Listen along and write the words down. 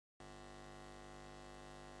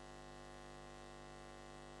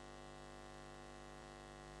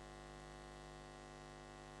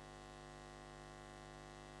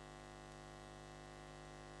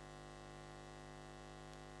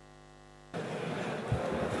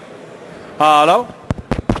Hello?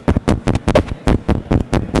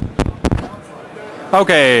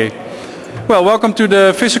 Okay. Well, welcome to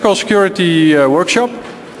the physical security workshop.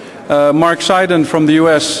 Mark Seiden from the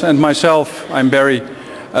US and myself, I'm Barry,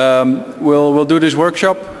 we'll do this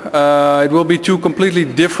workshop. It will be two completely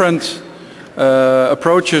different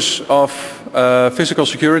approaches of physical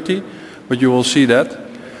security, but you will see that.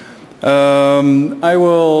 I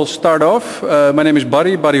will start off. My name is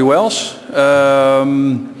Buddy Wels.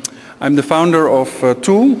 I'm the founder of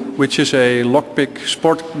Tool, which is a lockpick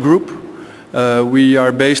sport group. We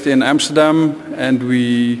are based in Amsterdam and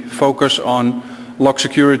we focus on lock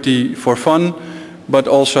security for fun, but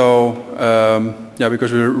also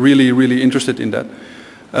because we're really interested in that.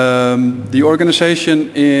 The organization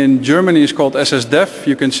in Germany is called SSDEF.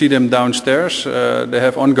 You can see them downstairs. They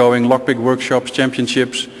have ongoing lockpick workshops,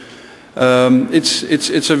 championships.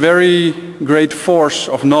 It's a very great force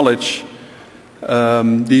of knowledge,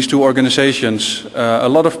 these two organizations. A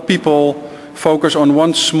lot of people focus on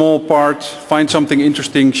one small part, find something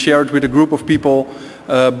interesting, share it with a group of people.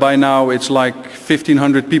 By now it's like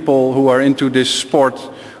 1,500 people who are into this sport,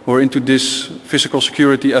 who are into this physical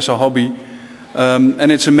security as a hobby.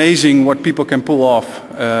 And it's amazing what people can pull off.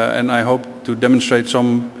 And I hope to demonstrate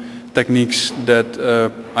some techniques that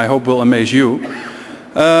I hope will amaze you.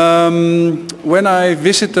 When I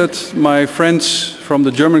visited my friends from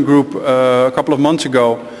the German group a couple of months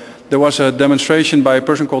ago, there was a demonstration by a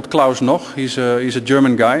person called Klaus Noch. He's a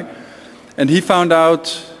German guy. And he found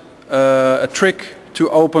out a trick to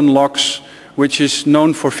open locks which is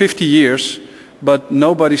known for 50 years, but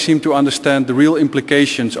nobody seemed to understand the real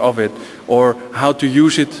implications of it or how to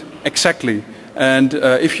use it exactly. And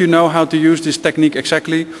if you know how to use this technique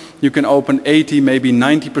exactly, you can open 80, maybe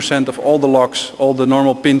 90% of all the locks, all the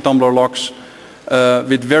normal pin tumbler locks,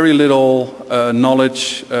 with very little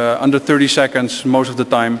knowledge, under 30 seconds most of the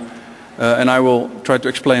time. And I will try to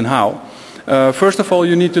explain how. First of all,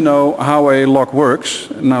 you need to know how a lock works.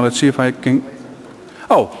 Now let's see if I can...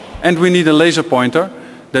 Oh, and we need a laser pointer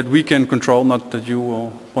that we can control, not that you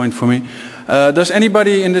will point for me. Does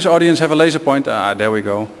anybody in this audience have a laser pointer? Ah, there we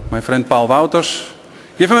go. My friend Paul Wouters.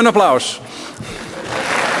 Give him an applause.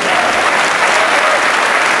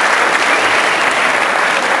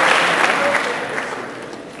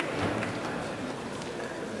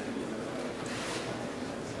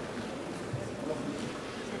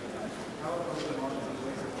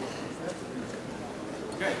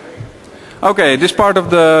 Okay, this part of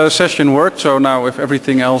the session worked, so now if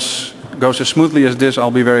everything else goes as smoothly as this, I'll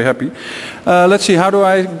be very happy. Let's see, how do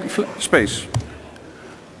I... Space.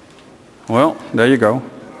 Well, there you go.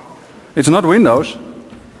 It's not Windows.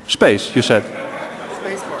 Space, you said.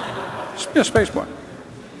 Spacebar. Yeah, spacebar.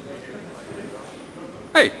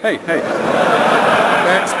 Hey.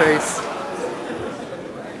 Backspace.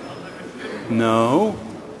 No.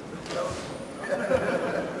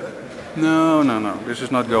 No. This is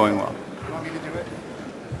not going well.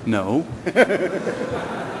 No.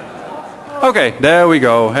 Okay, there we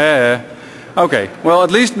go. Okay, well at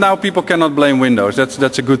least now people cannot blame Windows.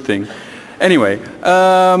 That's a good thing. Anyway,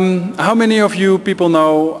 how many of you people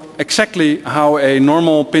know exactly how a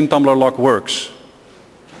normal pin tumbler lock works?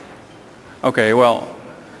 Okay, well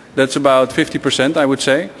that's about 50%, I would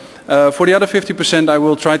say. For the other 50% I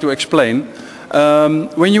will try to explain.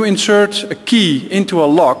 When you insert a key into a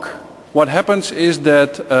lock, what happens is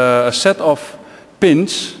that a set of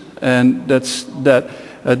pins, and this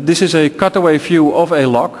is a cutaway view of a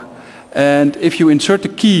lock, and if you insert the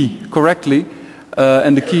key correctly,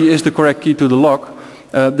 and the key is the correct key to the lock,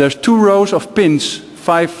 there's two rows of pins,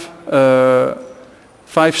 five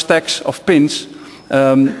stacks of pins,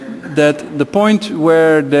 that the point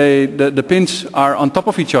where the pins are on top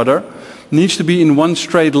of each other needs to be in one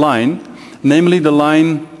straight line, namely the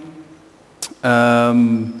line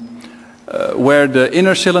where the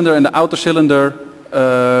inner cylinder and the outer cylinder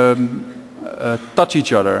touch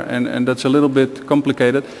each other, and that's a little bit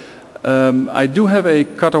complicated. I do have a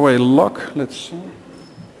cutaway lock. Let's see.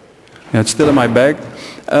 Yeah, it's still in my bag.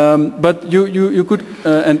 But you could,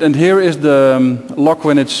 and here is the lock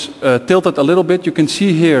when it's tilted a little bit. You can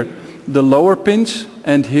see here the lower pins,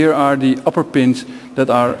 and here are the upper pins that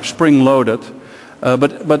are spring-loaded.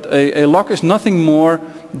 But a lock is nothing more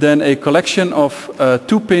than a collection of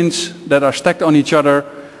two pins that are stacked on each other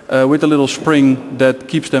with a little spring that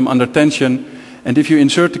keeps them under tension. And if you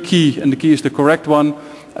insert the key, and the key is the correct one,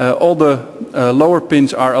 all the lower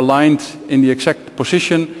pins are aligned in the exact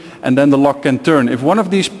position, and then the lock can turn. If one of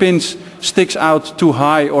these pins sticks out too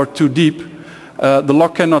high or too deep, the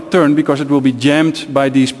lock cannot turn because it will be jammed by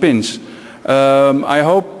these pins. I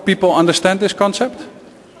hope people understand this concept.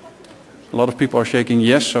 A lot of people are shaking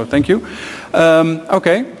yes, so thank you.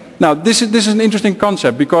 Okay, now this is an interesting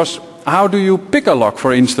concept, because how do you pick a lock,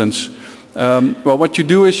 for instance? Well, what you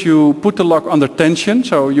do is you put the lock under tension,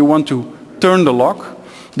 so you want to turn the lock.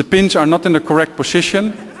 The pins are not in the correct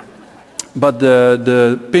position, but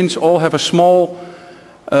the pins all have a small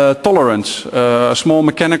tolerance, a small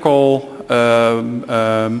mechanical how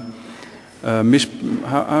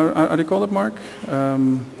do you call it, Mark?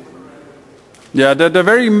 Yeah, they're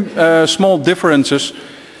very small differences.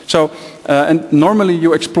 So, and normally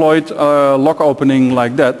you exploit lock opening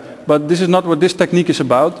like that, but this is not what this technique is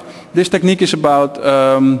about. This technique is about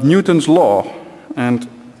Newton's law, and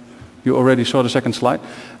you already saw the second slide.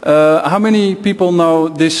 How many people know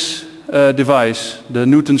this device, the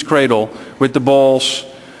Newton's cradle, with the balls?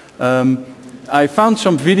 I found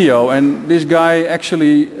some video, and this guy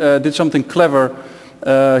actually did something clever.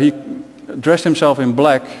 He dressed himself in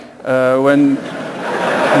black when...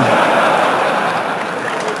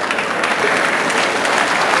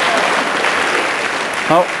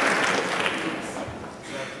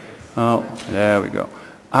 Oh, there we go.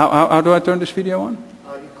 How do I turn this video on?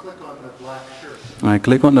 You click on the black shirt. I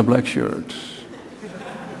click on the black shirt.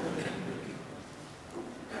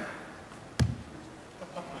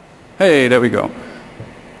 Hey, there we go.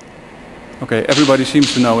 Okay, everybody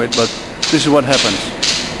seems to know it, but this is what happens.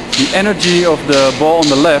 The energy of the ball on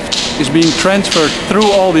the left is being transferred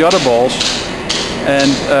through all the other balls, and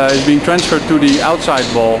is being transferred to the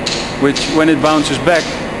outside ball, which when it bounces back,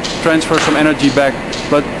 transfers some energy back.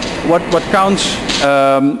 But what counts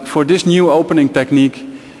for this new opening technique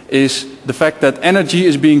is the fact that energy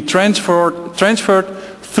is being transferred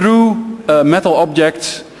through metal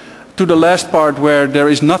objects to the last part where there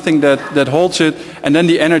is nothing that holds it, and then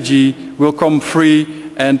the energy will come free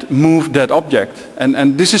and move that object.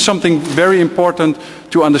 And this is something very important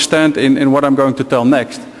to understand in what I'm going to tell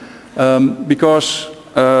next, because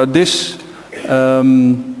this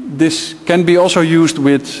can be also used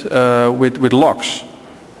with locks.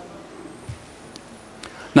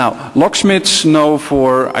 Now, locksmiths know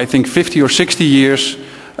for, I think, 50 or 60 years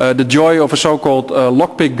the joy of a so-called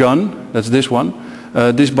lockpick gun. That's this one.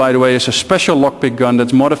 This, by the way, is a special lockpick gun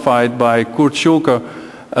that's modified by Kurt Schulke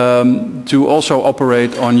to also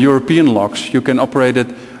operate on European locks. You can operate it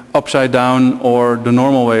upside down or the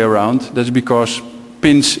normal way around. That's because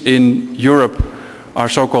pins in Europe are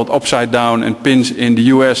so-called upside down, and pins in the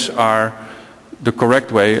US are the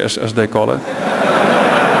correct way, as they call it.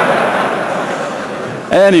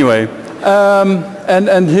 Anyway,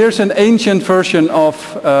 and here's an ancient version of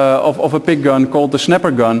a pick gun called the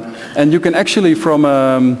snapper gun, and you can actually from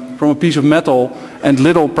a piece of metal and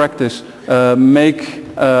little practice make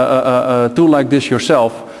a tool like this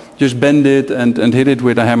yourself. Just bend it and hit it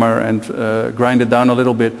with a hammer and grind it down a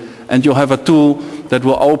little bit, and you'll have a tool that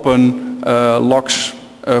will open locks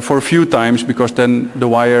for a few times, because then the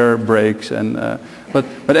wire breaks. And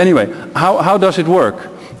but anyway, how does it work?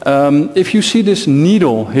 If you see this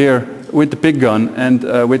needle here with the pick gun and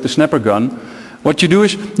with the snapper gun, what you do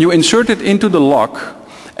is you insert it into the lock,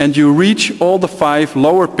 and you reach all the 5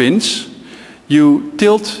 lower pins. You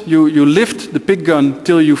tilt, you lift the pick gun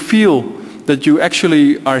till you feel that you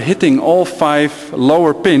actually are hitting all 5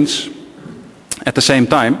 lower pins at the same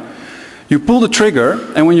time. You pull the trigger,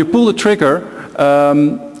 and when you pull the trigger,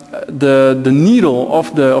 the needle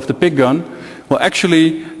of the pick gun will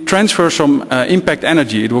actually transfer some impact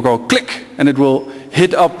energy. It will go click, and it will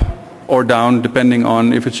hit up or down, depending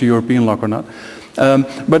on if it's a European lock or not.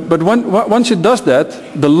 But once it does that,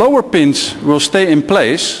 the lower pins will stay in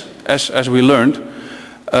place, as we learned.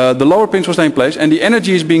 The lower pins will stay in place, and the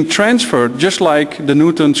energy is being transferred, just like the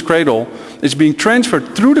Newton's cradle. It's being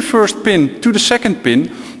transferred through the first pin to the second pin.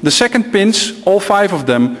 The second pins, all 5 of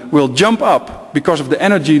them, will jump up because of the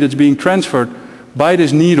energy that's being transferred by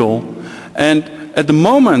this needle. And at the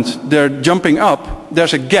moment they're jumping up,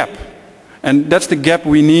 there's a gap. And that's the gap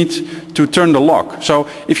we need to turn the lock. So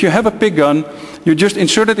if you have a pick gun, you just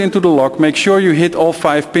insert it into the lock, make sure you hit all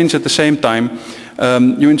 5 pins at the same time.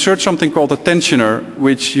 You insert something called a tensioner,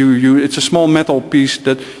 which it's a small metal piece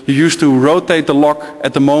that you use to rotate the lock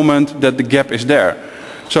at the moment that the gap is there.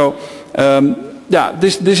 So yeah,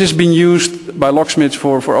 this has been used by locksmiths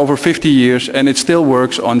for over 50 years, and it still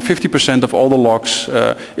works on 50% of all the locks.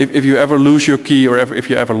 If you ever lose your key, or if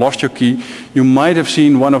you ever lost your key, you might have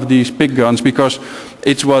seen one of these pick guns, because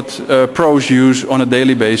it's what pros use on a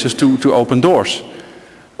daily basis to open doors.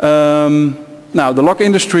 Now, the lock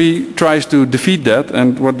industry tries to defeat that,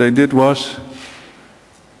 and what they did was...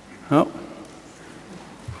 Oh.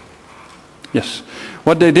 Yes.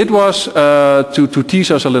 What they did was, to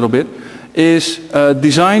tease us a little bit, is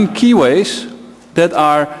design keyways that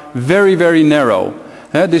are very, very narrow.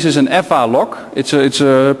 This is an FA lock. It's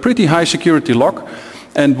a pretty high security lock.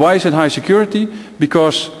 And why is it high security?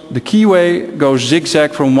 Because the keyway goes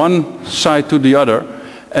zigzag from one side to the other,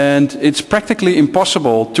 and it's practically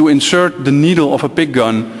impossible to insert the needle of a pick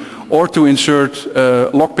gun or to insert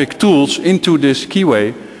lockpick tools into this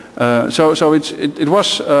keyway. So it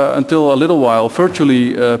was until a little while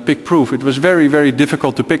virtually pick-proof. It was very, very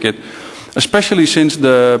difficult to pick it, especially since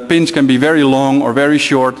the pins can be very long or very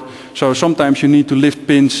short. So sometimes you need to lift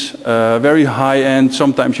pins very high end,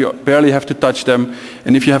 sometimes you barely have to touch them.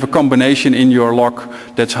 And if you have a combination in your lock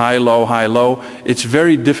that's high, low, it's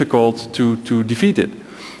very difficult to defeat it.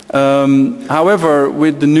 However,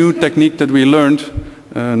 with the new technique that we learned,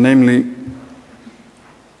 namely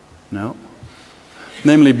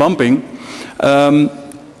bumping,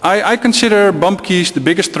 I consider bump keys the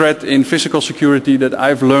biggest threat in physical security that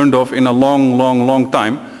I've learned of in a long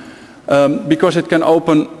time, because it can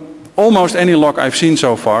open almost any lock I've seen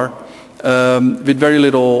so far with very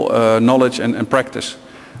little knowledge and practice.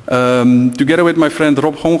 Together with my friend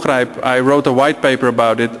Rob Gongrijp, I wrote a white paper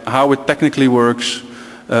about it, how it technically works.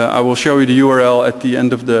 I will show you the URL at the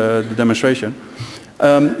end of the demonstration.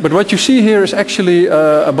 But what you see here is actually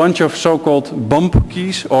a bunch of so-called bump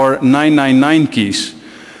keys or 999 keys.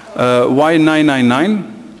 Why 999?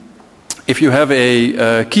 If you have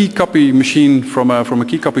a key copy machine from a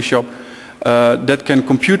key copy shop that can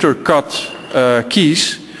computer cut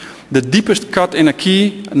keys, the deepest cut in a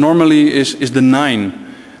key normally is the 9,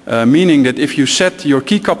 meaning that if you set your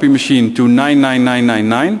key copy machine to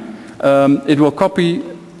 99999, it will copy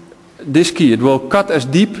this key. It will cut as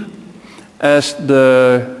deep as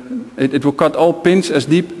it will cut all pins as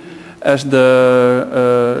deep as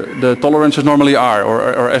the tolerances normally are,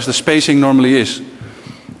 or as the spacing normally is.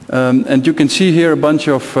 And you can see here a bunch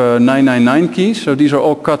of 999 keys. So these are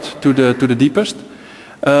all cut to the deepest.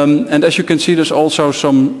 And as you can see, there's also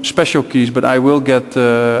some special keys, but I will get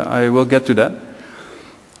to that.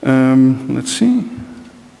 Let's see.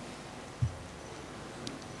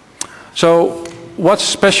 So what's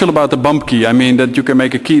special about the bump key? I mean that you can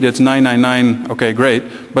make a key that's 999. Okay, great.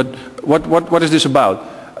 But what is this about?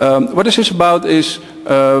 What this is about is,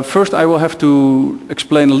 first I will have to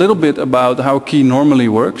explain a little bit about how a key normally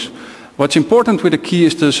works. What's important with a key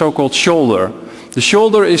is the so-called shoulder. The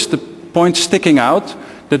shoulder is the point sticking out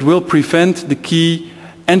that will prevent the key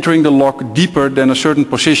entering the lock deeper than a certain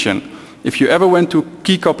position. If you ever went to a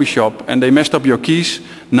key copy shop and they messed up your keys,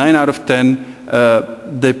 9 out of 10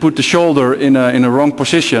 they put the shoulder in a wrong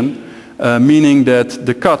position, meaning that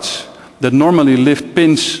the cuts that normally lift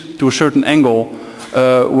pins to a certain angle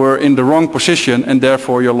were in the wrong position, and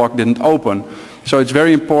therefore your lock didn't open. So it's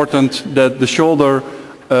very important that the shoulder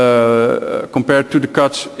compared to the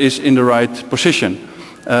cuts is in the right position.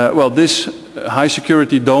 Well, this high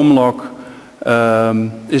security dome lock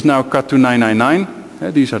is now cut to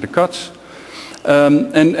 999. These are the cuts.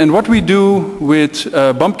 And what we do with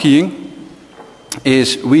bump keying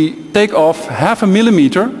is we take off 0.5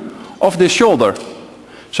 millimeter of this shoulder.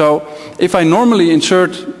 So if I normally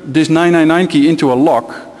insert this 999 key into a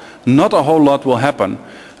lock, not a whole lot will happen.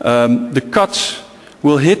 The cuts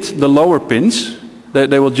will hit the lower pins.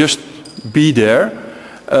 They will just be there.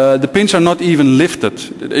 The pins are not even lifted.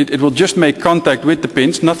 It will just make contact with the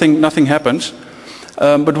pins. Nothing happens.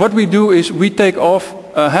 But what we do is we take off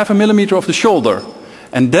 0.5 millimeter of the shoulder.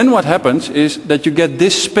 And then what happens is that you get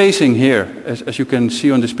this spacing here, as you can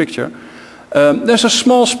see on this picture. There's a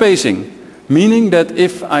small spacing, meaning that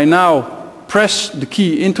if I now press the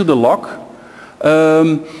key into the lock,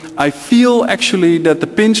 I feel actually that the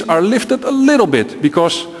pins are lifted a little bit,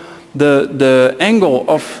 because the angle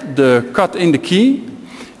of the cut in the key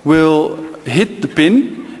will hit the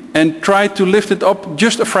pin and try to lift it up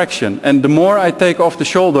just a fraction. And the more I take off the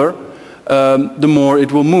shoulder, the more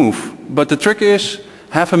it will move. But the trick is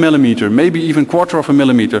 0.5 millimeter, maybe even 1/4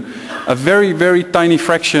 millimeter. A very, very tiny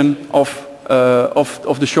fraction of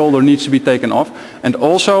the shoulder needs to be taken off. And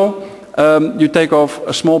also, you take off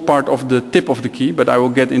a small part of the tip of the key, but I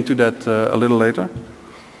will get into that a little later.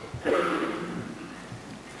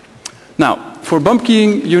 Now, for bump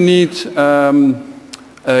keying, you need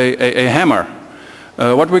a hammer.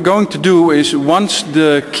 What we're going to do is, once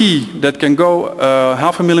the key that can go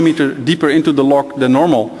 0.5 millimeter deeper into the lock than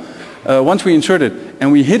normal, once we insert it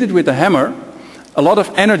and we hit it with a hammer, a lot of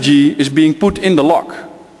energy is being put in the lock.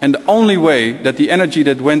 And the only way that the energy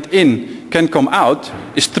that went in can come out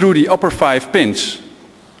is through the upper 5 pins.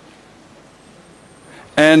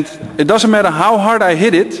 And it doesn't matter how hard I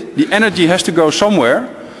hit it, the energy has to go somewhere.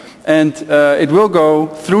 And it will go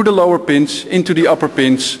through the lower pins into the upper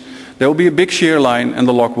pins. There will be a big shear line and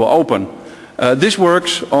the lock will open. This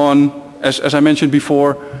works on, as I mentioned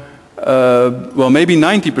before, well, maybe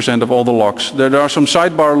 90% of all the locks. There are some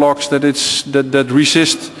sidebar locks that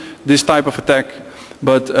resist this type of attack,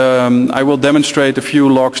 but I will demonstrate a few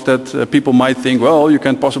locks that people might think, well, you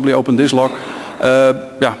can't possibly open this lock.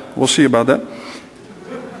 Yeah, we'll see about that.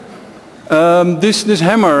 This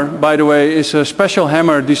hammer, by the way, is a special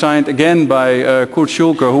hammer designed again by Kurt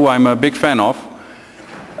Schulke, who I'm a big fan of.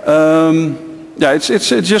 Yeah, it's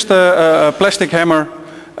just a plastic hammer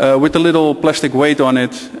with a little plastic weight on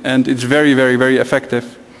it, and it's very, very, very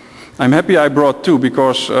effective. I'm happy I brought two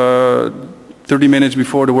because 30 minutes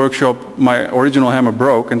before the workshop my original hammer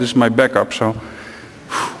broke, and this is my backup. So,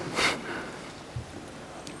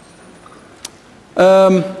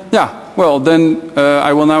 yeah. Well, then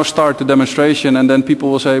I will now start the demonstration, and then people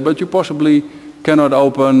will say, but you possibly cannot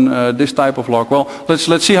open this type of lock. Well,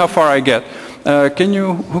 let's see how far I get. Can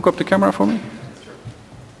you hook up the camera for me?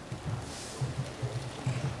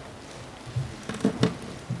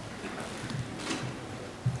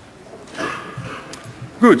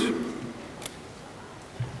 Good.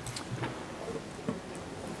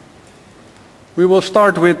 We will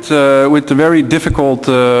start with the very difficult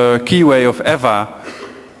keyway of EVA.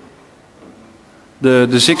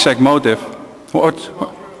 The zigzag motive. What's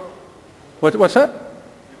that?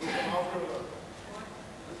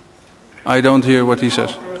 I don't hear what he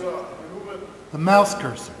says. The mouse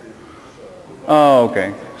cursor. Oh,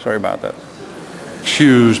 okay. Sorry about that.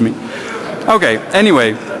 Excuse me. Okay.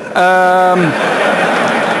 Anyway.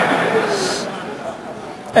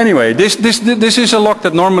 Anyway, this is a lock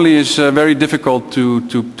that normally is very difficult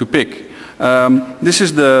to pick. This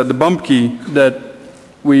is the bump key that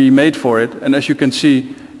we made for it, and as you can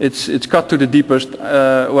see, it's cut to the deepest.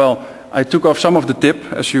 Well, I took off some of the tip,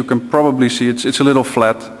 as you can probably see. It's a little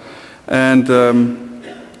flat, and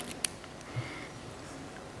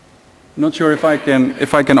not sure if I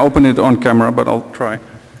can open it on camera, but I'll try.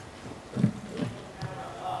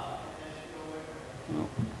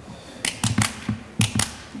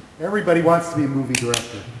 Everybody wants to be a movie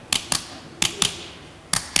director.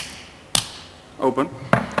 Open.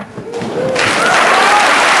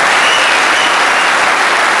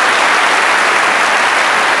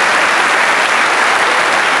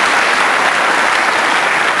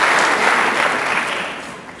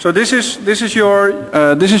 So this is your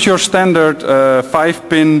standard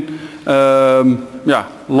 5-pin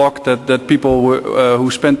lock that people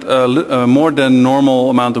who spent more than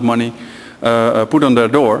normal amount of money put on their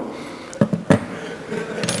door.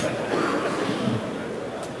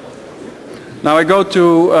 Now I go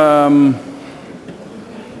to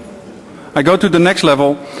the next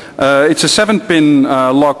level. It's a 7-pin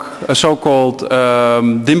lock, a so-called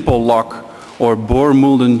dimple lock, or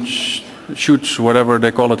Bohrmuldenschutz, whatever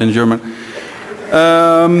they call it in German.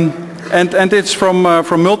 And it's from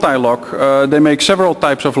Multilock. They make several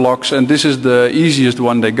types of locks, and this is the easiest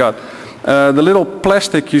one they got. The little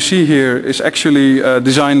plastic you see here is actually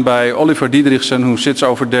designed by Oliver Diedrichsen, who sits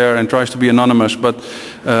over there and tries to be anonymous, but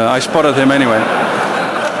I spotted him anyway.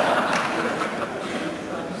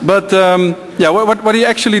 But yeah, what he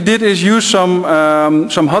actually did is use some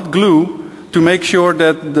hot glue to make sure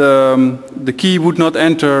that the key would not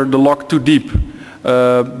enter the lock too deep.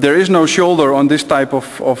 There is no shoulder on this type of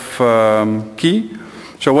key,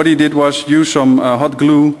 so what he did was use some hot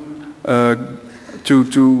glue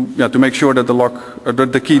to make sure that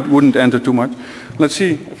the key wouldn't enter too much. Let's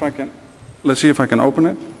see if I can open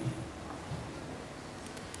it.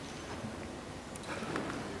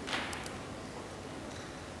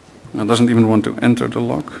 It doesn't even want to enter the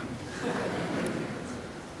lock.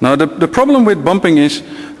 Now the problem with bumping is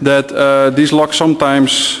that these locks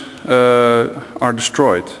sometimes are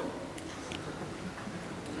destroyed.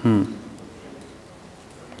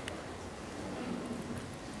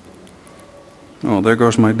 Oh, there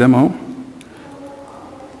goes my demo.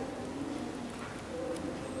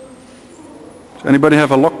 Does anybody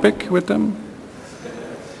have a lockpick with them?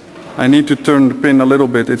 I need to turn the pin a little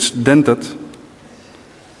bit. It's dented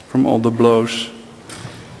from all the blows.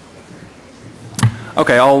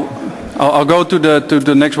 Okay, I'll go to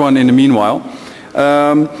the next one in the meanwhile.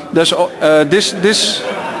 There's this.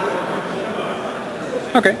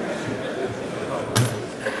 Okay.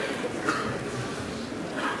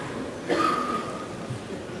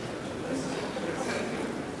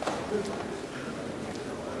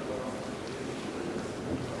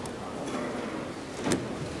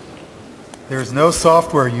 There's no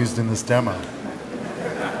software used in this demo.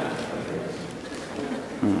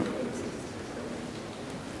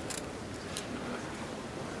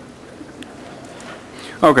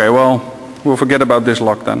 Okay, well, we'll forget about this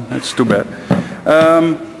lock then. It's too bad.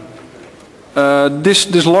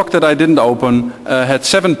 this lock that I didn't open had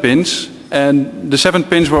 7 pins, and the 7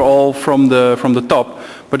 pins were all from the top.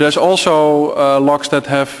 But there's also locks that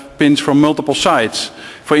have pins from multiple sides.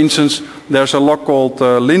 For instance, there's a lock called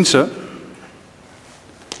Linse.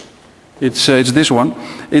 It's this one.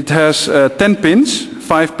 It has 10 pins,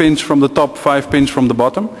 5 pins from the top, 5 pins from the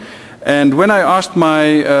bottom. And when I asked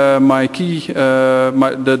the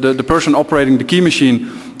person operating the key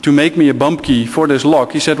machine to make me a bump key for this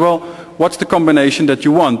lock, he said, well, what's the combination that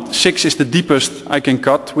you want? 6 is the deepest I can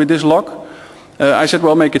cut with this lock. I said,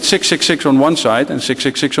 well, make it 666 on one side and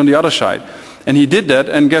 666 on the other side. And he did that,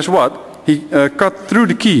 and guess what? He cut through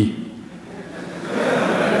the key.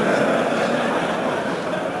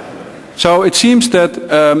 So it seems that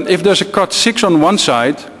if there's a cut 6 on one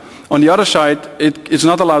side, on the other side it's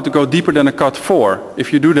not allowed to go deeper than a cut 4.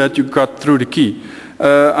 If you do that, you cut through the key.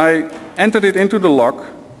 I entered it into the lock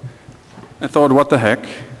and thought, what the heck?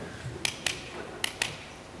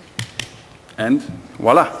 And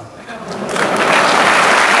voila.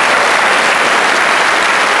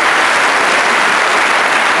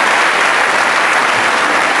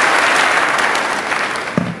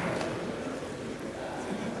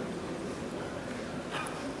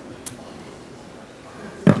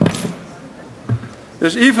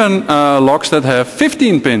 There's even locks that have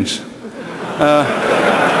 15 pins.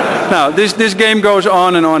 Now, this game goes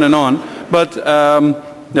on and on and on, but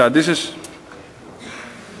yeah, this is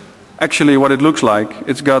actually what it looks like.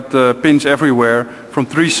 It's got pins everywhere from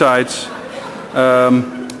 3 sides.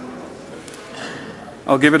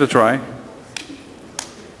 I'll give it a try.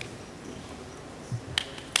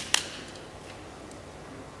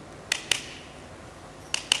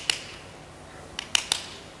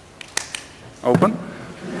 Open.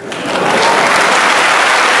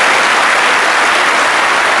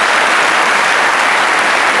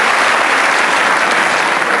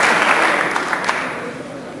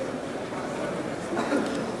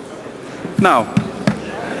 Now,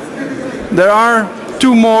 there are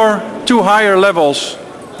two higher levels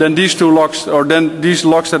than these 2 locks, or than these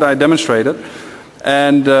locks that I demonstrated.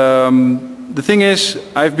 And the thing is,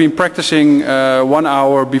 I've been practicing 1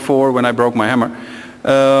 hour before when I broke my hammer.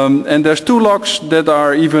 And there's 2 locks that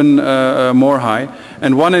are even more high.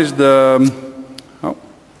 And one is the, oh,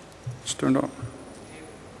 it's turned off.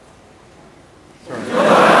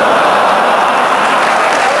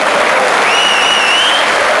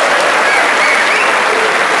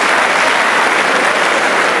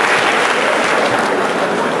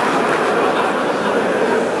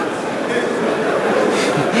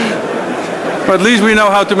 But at least we know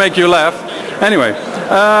how to make you laugh. Anyway,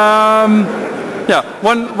 yeah,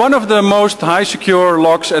 one of the most high secure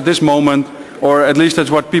locks at this moment, or at least that's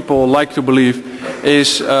what people like to believe,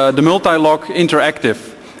 is the multi-lock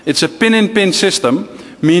interactive. It's a pin-in-pin system,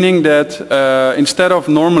 meaning that instead of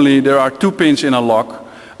normally there are 2 pins in a lock,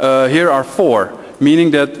 here are 4,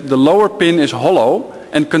 meaning that the lower pin is hollow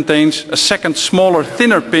and contains a second smaller,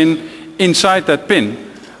 thinner pin inside that pin.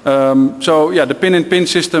 So yeah, the pin-in-pin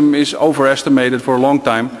system is overestimated for a long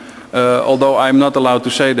time, although I'm not allowed to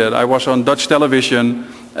say that. I was on Dutch television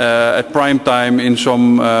at prime time in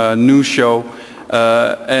some news show,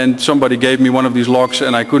 and somebody gave me one of these locks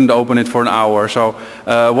and I couldn't open it for an hour. So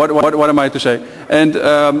what am I to say? And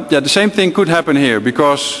yeah, the same thing could happen here,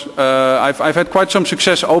 because I've had quite some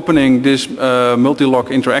success opening this multi-lock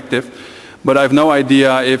interactive, but I have no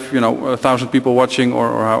idea if, 1,000 people watching, or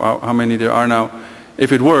how many there are now,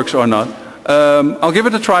 if it works or not. I'll give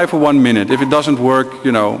it a try for 1 minute. If it doesn't work,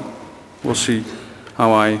 we'll see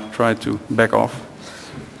how I try to back off.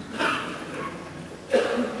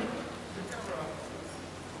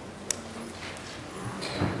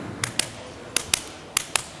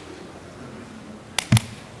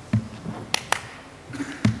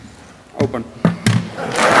 Open.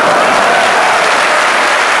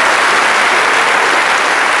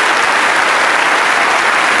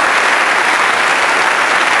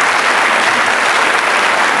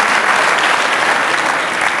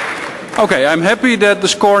 Okay, I'm happy that the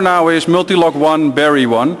score now is multi-lock 1, Barry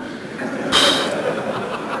 1.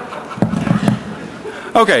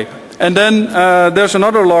 Okay, and then there's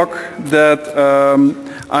another lock that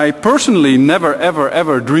I personally never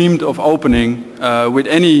ever dreamed of opening with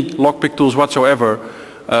any lockpick tools whatsoever.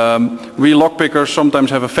 We lockpickers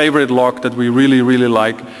sometimes have a favorite lock that we really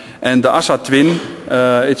like, and the ASA Twin,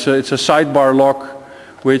 it's a sidebar lock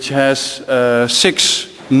which has 6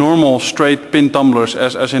 normal straight pin tumblers,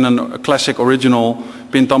 as in a classic original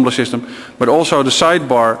pin tumbler system, but also the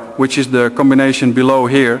sidebar, which is the combination below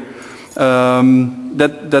here.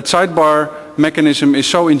 That sidebar mechanism is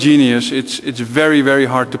so ingenious, it's very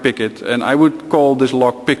hard to pick it, and I would call this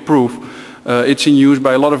lock pick proof. It's in use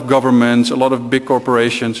by a lot of governments, a lot of big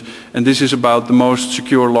corporations, and this is about the most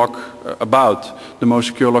secure lock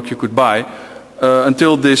you could buy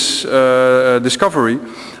until this discovery.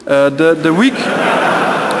 The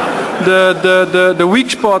weak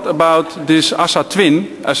spot about this ASA Twin,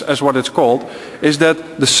 as what it's called, is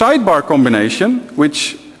that the sidebar combination,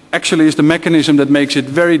 which actually is the mechanism that makes it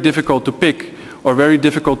very difficult to pick or very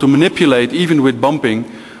difficult to manipulate even with bumping,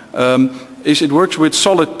 it works with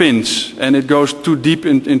solid pins, and it goes too deep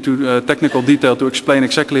into technical detail to explain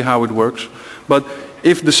exactly how it works. But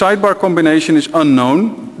if the sidebar combination is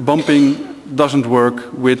unknown, bumping doesn't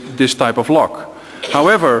work with this type of lock.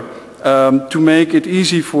 However, to make it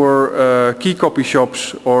easy for key copy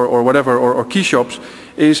shops or whatever, or key shops,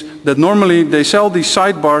 is that normally they sell these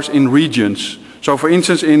sidebars in regions. So for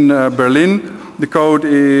instance in Berlin the code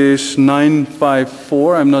is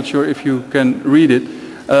 954, I'm not sure if you can read it.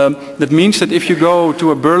 That means that if you go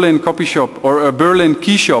to a Berlin copy shop or a Berlin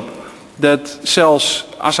key shop that sells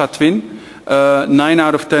ASA Twin, 9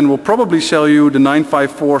 out of 10 will probably sell you the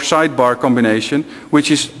 954 sidebar combination, which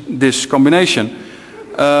is this combination.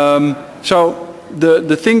 So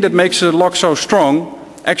the thing that makes a lock so strong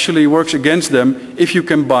actually works against them if you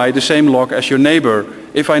can buy the same lock as your neighbor.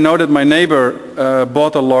 If I know that my neighbor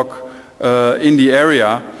bought a lock in the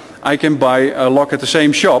area, I can buy a lock at the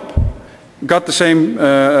same shop, got the same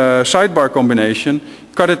sidebar combination,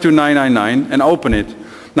 cut it to 999 and open it.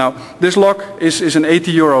 Now this lock is an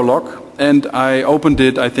 €80 lock, and I opened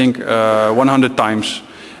it I think 100 times.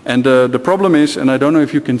 And the problem is, and I don't know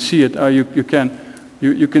if you can see it, you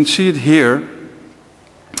can see it here,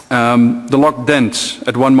 the lock dents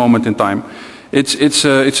at one moment in time. It's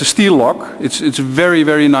a steel lock, it's a very,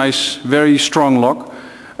 very nice, very strong lock,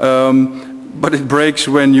 but it breaks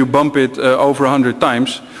when you bump it over 100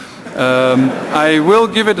 times. I will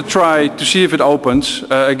give it a try to see if it opens.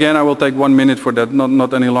 Again, I will take 1 minute for that,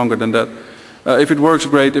 not any longer than that. If it works,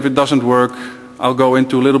 great. If it doesn't work, I'll go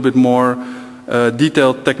into a little bit more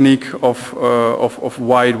detailed technique of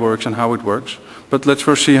why it works and how it works. But let's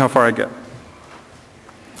first see how far I get.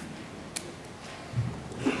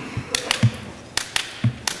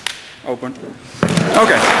 Open.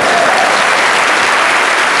 Okay.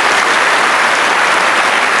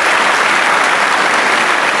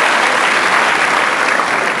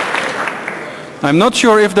 I'm not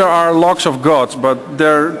sure if there are locks of gods, but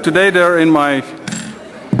today they're in my...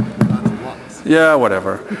 Yeah,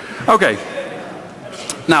 whatever. Okay.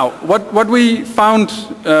 Now, what we found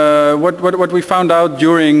out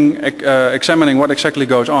during examining what exactly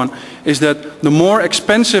goes on is that the more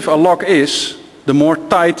expensive a lock is, the more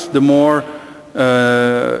tight, the more,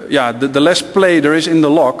 the less play there is in the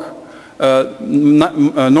lock.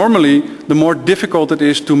 Normally, the more difficult it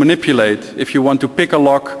is to manipulate. If you want to pick a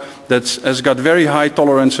lock that has got very high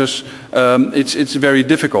tolerances, it's very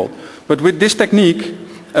difficult. But with this technique,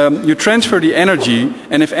 you transfer the energy,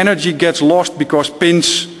 and if energy gets lost because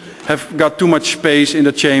pins have got too much space in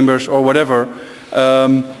the chambers or whatever,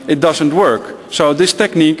 it doesn't work. So this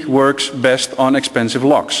technique works best on expensive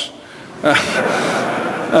locks.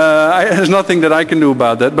 There's nothing that I can do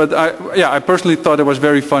about that, but I personally thought it was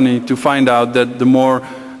very funny to find out that the more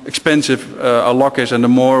expensive a lock is and the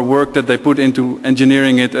more work that they put into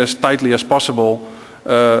engineering it as tightly as possible,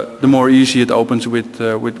 the more easy it opens with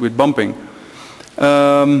bumping.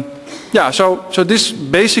 So this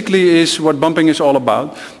basically is what bumping is all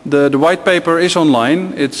about. The white paper is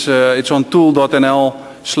online. It's on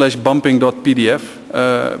tool.nl/bumping.pdf.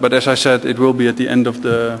 But as I said, it will be at the end of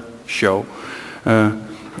the show.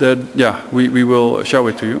 We will show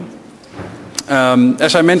it to you.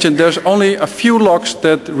 As I mentioned, there's only a few locks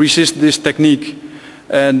that resist this technique.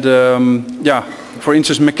 And for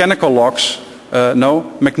instance, mechanical locks,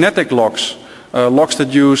 magnetic locks, locks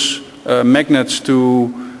that use magnets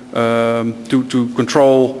to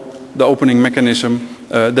control the opening mechanism,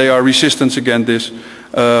 they are resistant against this.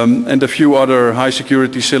 And a few other high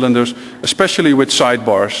security cylinders, especially with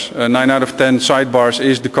sidebars. 9 out of 10 sidebars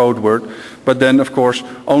is the code word, but then of course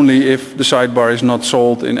only if the sidebar is not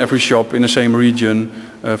sold in every shop in the same region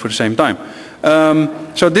for the same time.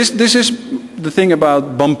 So this is the thing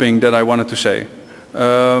about bumping that I wanted to say.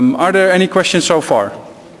 Are there any questions so far?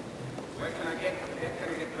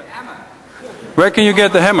 Where can you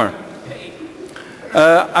get the hammer?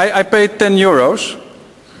 I paid €10.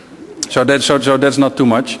 So that's not too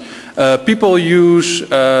much. People use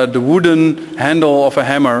the wooden handle of a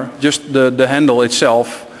hammer, just the handle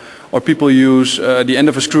itself, or people use the end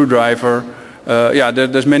of a screwdriver.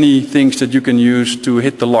 There's many things that you can use to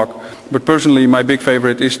hit the lock. But personally, my big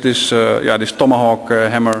favorite is this tomahawk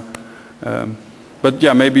hammer. But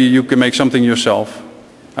maybe you can make something yourself.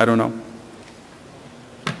 I don't know.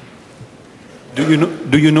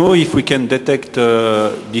 Do you know if we can detect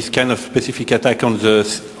this kind of specific attack on the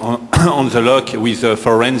on the lock with a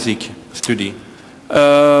forensic study?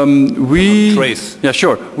 Trace. Yeah,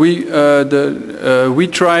 sure. We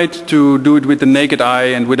tried to do it with the naked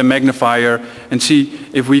eye and with a magnifier and see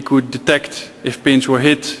if we could detect if pins were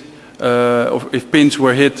hit, or if pins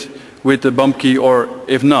were hit with the bump key or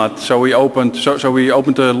if not. So we opened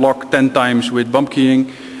the lock 10 times with bump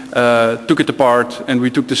keying, took it apart, and we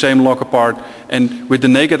took the same lock apart. And with the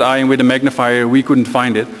naked eye and with the magnifier, we couldn't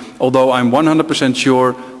find it. Although I'm 100%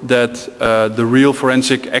 sure that the real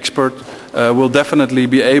forensic expert will definitely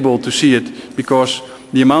be able to see it, because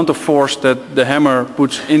the amount of force that the hammer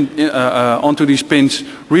puts onto these pins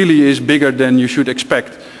really is bigger than you should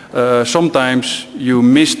expect. Sometimes you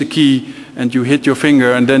miss the key and you hit your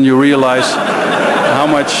finger and then you realize how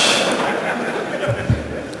much...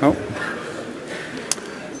 Oh.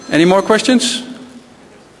 Any more questions?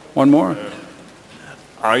 One more?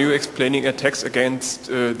 Are you explaining attacks against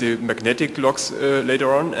the magnetic locks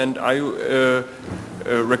later on, and are you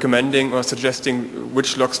recommending or suggesting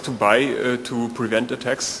which locks to buy to prevent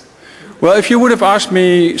attacks? Well, if you would have asked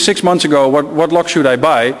me 6 months ago what lock should I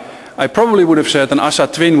buy, I probably would have said an ASA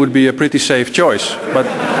Twin would be a pretty safe choice. But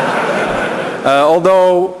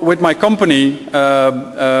although with my company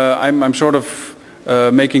I'm sort of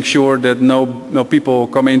making sure that no people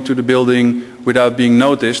come into the building without being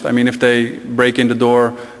noticed. I mean, if they break in the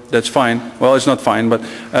door, that's fine. Well, it's not fine, but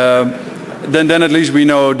then at least we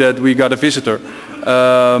know that we got a visitor.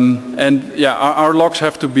 And yeah, our locks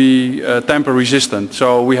have to be tamper resistant,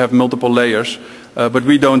 so we have multiple layers. But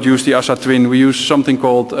we don't use the ASA Twin. We use something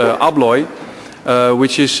called alloy,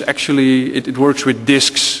 which is actually it works with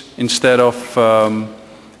discs instead of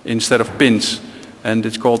pins, and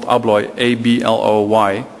it's called alloy,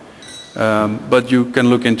 A-B-L-O-Y. But you can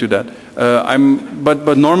look into that.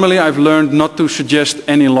 But normally I've learned not to suggest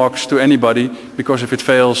any locks to anybody, because if it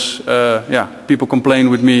fails, yeah, people complain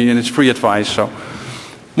with me and it's free advice. So,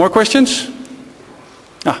 more questions?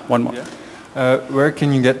 One more. Yeah. Where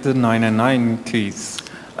can you get the 999 keys?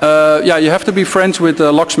 Yeah, you have to be friends with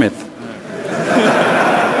a locksmith.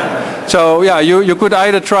 So yeah, you could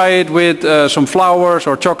either try it with some flowers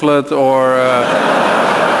or chocolate or...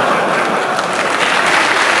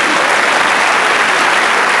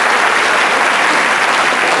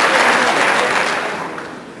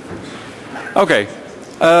 Okay,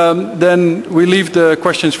 then we leave the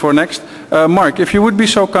questions for next. Mark, if you would be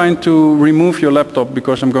so kind to remove your laptop,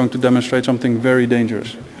 because I'm going to demonstrate something very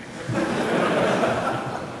dangerous.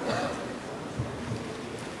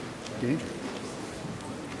 Okay.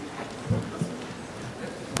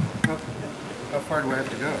 How far do I have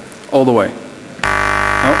to go? All the way.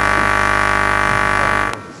 Oh.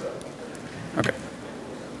 Okay.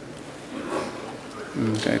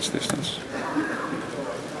 Okay, it's distance.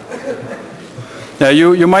 Yeah,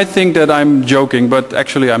 you might think that I'm joking, but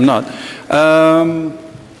actually I'm not.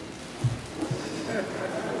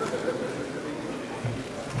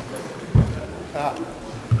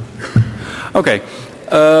 Okay.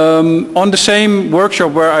 On the same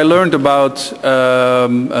workshop where I learned about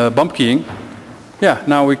bump keying, yeah,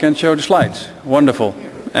 now we can show the slides. Wonderful.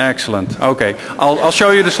 Excellent. Okay. I'll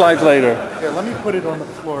show you the slides later. Here, let me put it on the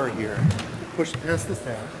floor here. Pass this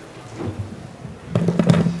down.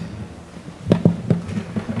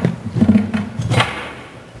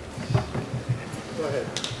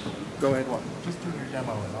 Go ahead. Just do your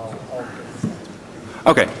demo and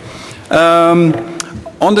I'll Okay.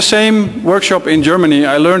 On the same workshop in Germany,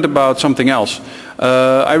 I learned about something else.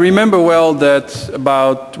 I remember well that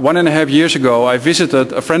about 1.5 years ago, I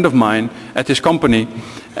visited a friend of mine at his company,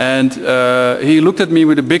 and he looked at me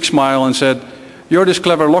with a big smile and said, "You're this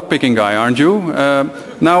clever lockpicking guy, aren't you?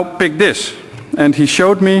 Now pick this." And he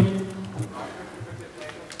showed me.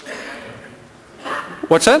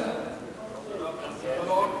 What's that?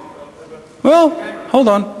 Well, hold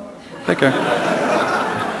on. Take care.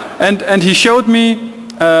 And he showed me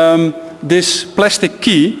this plastic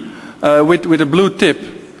key with a blue tip,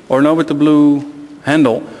 or no, with the blue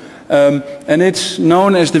handle. And it's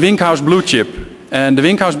known as the Winkhaus blue chip. And the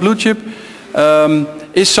Winkhaus blue chip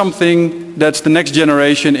is something that's the next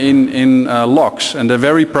generation in locks. And they're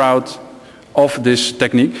very proud of this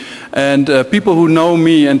technique. And people who know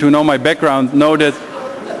me and who know my background know that...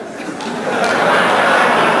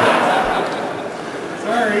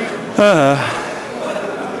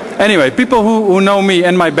 Anyway, people who know me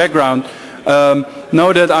and my background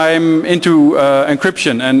know that I'm into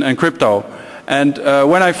encryption and crypto. And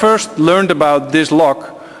when I first learned about this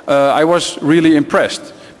lock, I was really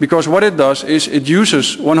impressed. Because what it does is it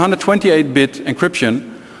uses 128-bit encryption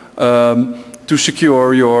to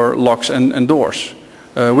secure your locks and doors,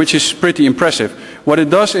 which is pretty impressive. What it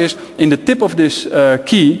does is, in the tip of this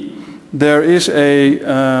key, there is a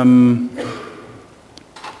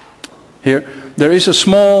there is a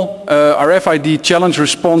small RFID challenge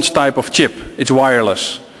response type of chip. It's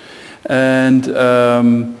wireless, and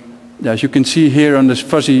as you can see here on this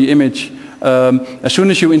fuzzy image, as soon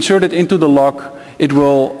as you insert it into the lock, it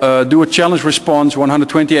will do a challenge response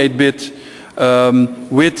 128-bit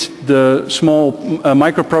with the small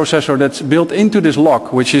microprocessor that's built into this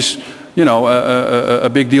lock, which is, you know, a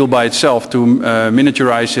big deal by itself to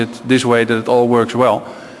miniaturize it this way that it all works well.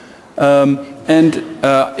 And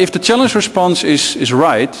if the challenge response is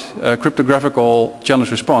right, cryptographical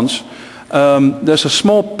challenge response, there's a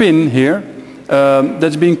small pin here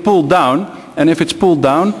that's being pulled down, and if it's pulled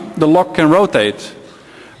down, the lock can rotate.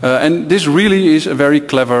 And this really is a very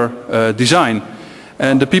clever design.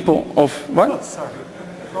 And the people of... What? Oh, sorry.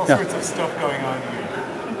 All sorts of stuff going on here.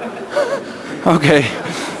 Okay.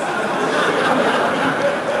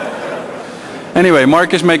 Anyway,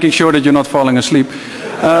 Mark is making sure that you're not falling asleep.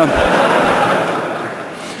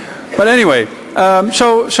 But anyway,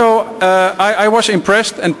 I was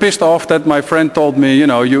impressed and pissed off that my friend told me, you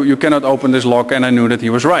know, you cannot open this lock, and I knew that he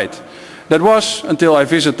was right. That was until I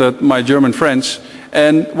visited my German friends,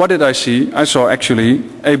 and what did I see? I saw actually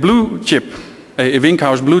a blue chip, a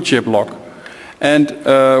Winkhaus blue chip lock. And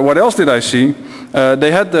what else did I see?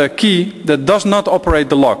 They had the key that does not operate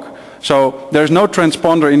the lock. So there's no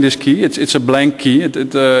transponder in this key. It's a blank key.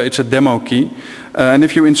 It's a demo key. And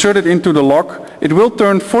if you insert it into the lock, it will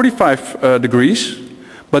turn 45 degrees,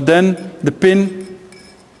 but then the pin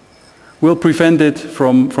will prevent it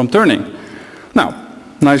from turning. Now,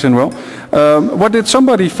 nice and well. What did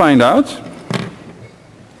somebody find out?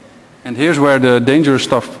 And here's where the dangerous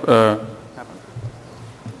stuff happened.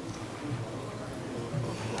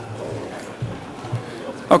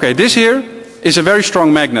 Okay, this here is a very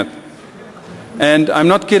strong magnet. And I'm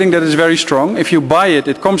not kidding that it's very strong. If you buy it,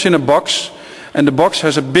 it comes in a box, and the box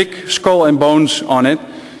has a big skull and bones on it,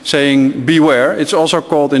 saying beware. It's also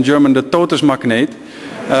called in German the Todesmagnet.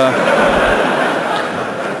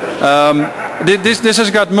 This has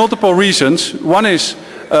got multiple reasons. One is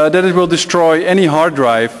that it will destroy any hard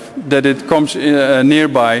drive that it comes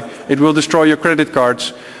nearby. It will destroy your credit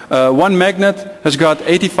cards. One magnet has got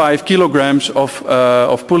 85 kilograms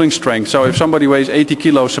of pulling strength. So if somebody weighs 80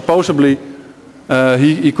 kilos, supposedly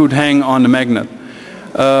he could hang on the magnet.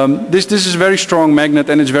 This is a very strong magnet,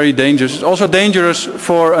 and it's very dangerous. It's also dangerous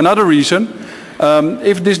for another reason.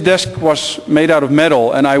 If this desk was made out of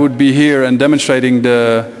metal and I would be here and demonstrating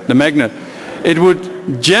the magnet, it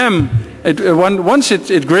would jam. Once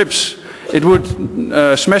it grips, it would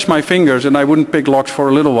smash my fingers, and I wouldn't pick locks for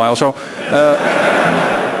a little while. So,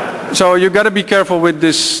 so you got to be careful with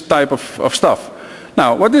this type of stuff.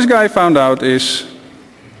 Now, what this guy found out is,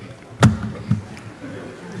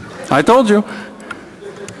 I told you.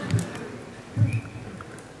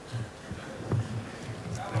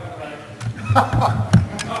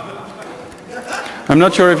 I'm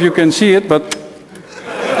not sure if you can see it, but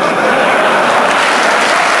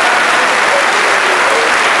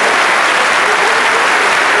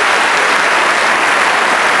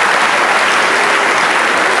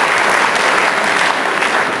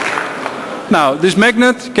now this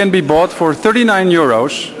magnet can be bought for 39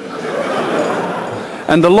 euros,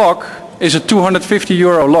 and the lock is a 250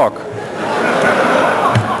 euro lock.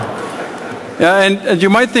 Yeah, and you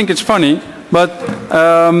might think it's funny, but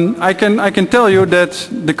I can tell you that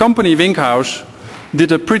the company Winkhaus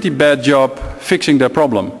did a pretty bad job fixing their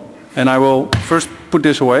problem. And I will first put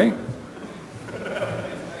this away.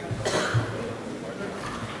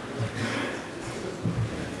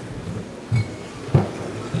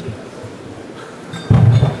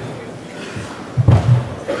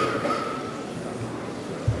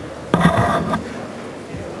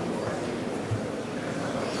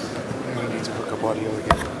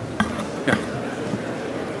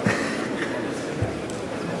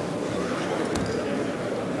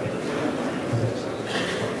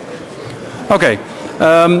 Okay,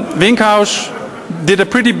 Winkhaus did a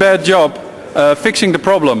pretty bad job fixing the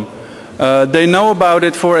problem. They know about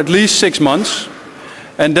it for at least 6 months,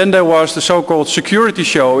 and then there was the so-called security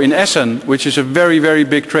show in Essen, which is a very, very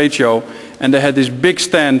big trade show, and they had this big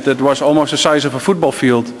stand that was almost the size of a football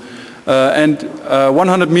field, and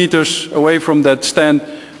 100 meters away from that stand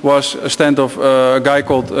was a stand of a guy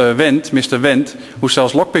called Wendt, Mr. Wendt, who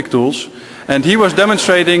sells lockpick tools, and he was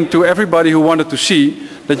demonstrating to everybody who wanted to see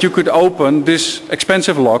that you could open this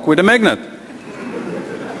expensive lock with a magnet.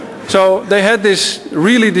 So they had this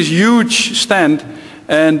huge stand,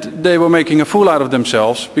 And they were making a fool out of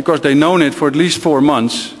themselves because they known it for at least 4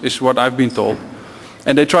 months, is what I've been told.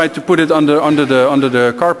 And they tried to put it under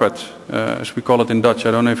the carpet, as we call it in Dutch.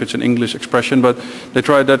 I don't know if it's an English expression, but they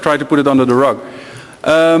tried to put it under the rug.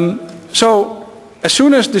 So as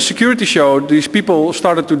soon as the security showed, these people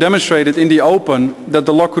started to demonstrate it in the open that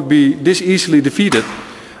the lock could be this easily defeated.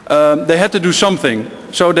 They had to do something.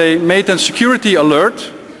 So they made a security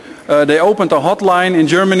alert. They opened a hotline in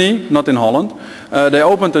Germany, not in Holland. They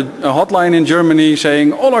opened a hotline in Germany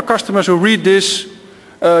saying, all our customers who read this,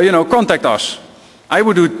 contact us. I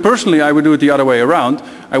would do it personally, I would do it the other way around.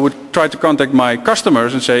 I would try to contact my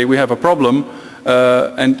customers and say, we have a problem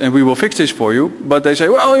and we will fix this for you. But they say,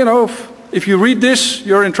 well, if you read this,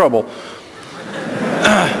 you're in trouble.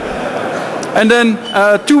 And then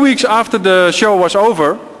 2 weeks after the show was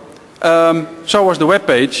over, so was the web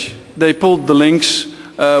page. They pulled the links.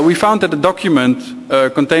 We found that the document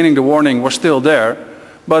containing the warning was still there,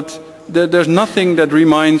 but there's nothing that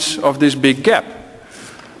reminds of this big gap.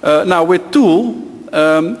 Now with Tool,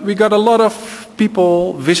 we got a lot of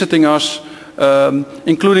people visiting us,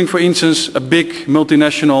 including, for instance, a big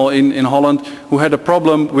multinational in Holland who had a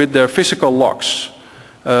problem with their physical locks.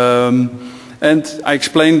 And I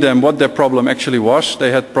explained them what their problem actually was.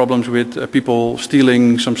 They had problems with people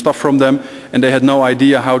stealing some stuff from them, and they had no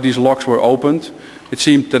idea how these locks were opened. It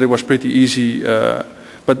seemed that it was pretty easy,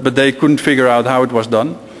 but they couldn't figure out how it was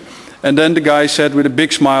done. And then the guy said with a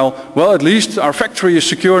big smile, well, at least our factory is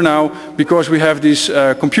secure now because we have these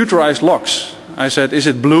computerized locks. I said, is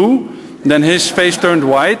it blue? Then his face turned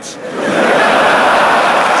white.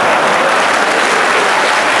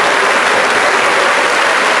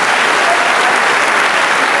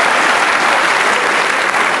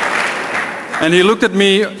 And he looked at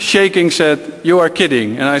me shaking, said, you are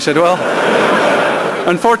kidding. And I said, well,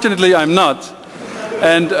 unfortunately I'm not.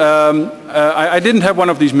 And I didn't have one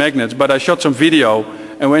of these magnets, but I shot some video.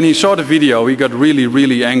 And when he saw the video, he got really,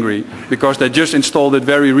 really angry because they just installed it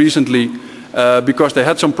very recently because they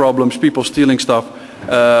had some problems, people stealing stuff.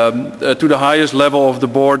 To the highest level of the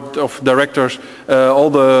board of directors,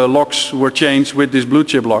 all the locks were changed with this blue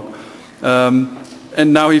chip lock.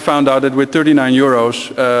 And now he found out that with 39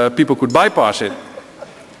 euros, people could bypass it.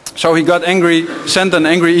 So he got angry, sent an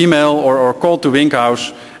angry email or called to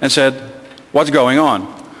Winkhaus and said, what's going on?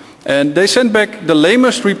 And they sent back the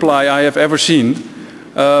lamest reply I have ever seen.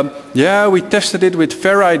 Yeah, we tested it with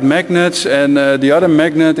ferrite magnets, and the other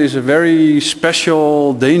magnet is a very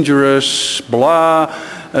special, dangerous, blah.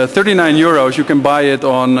 39 euros, you can buy it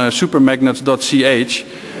on supermagnets.ch.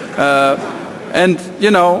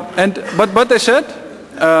 But they said,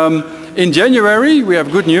 in January, we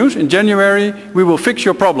have good news, in January we will fix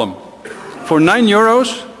your problem. For 9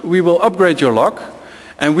 euros, we will upgrade your lock,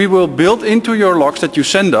 and we will build into your locks that you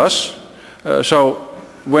send us. So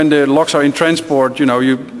when the locks are in transport,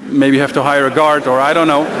 you maybe have to hire a guard, or I don't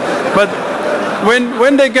know. But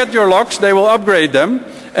when they get your locks, they will upgrade them,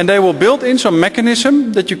 and they will build in some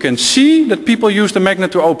mechanism that you can see that people use the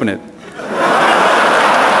magnet to open it.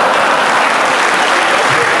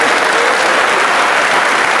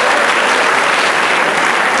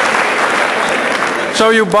 So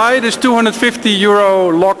you buy this 250 euro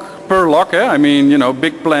lock per lock. I mean,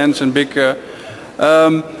 big plans and big...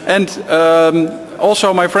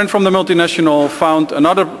 Also, my friend from the multinational found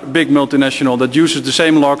another big multinational that uses the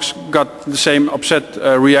same locks, got the same upset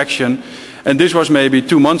reaction, and this was maybe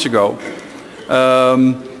 2 months ago.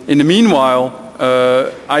 In the meanwhile,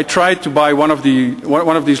 I tried to buy one of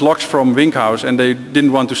these locks from Winkhaus, and they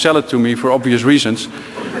didn't want to sell it to me for obvious reasons.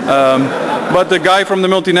 But the guy from the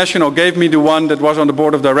multinational gave me the one that was on the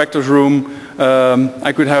board of directors room.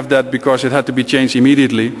 I could have that because it had to be changed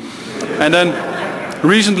immediately. And then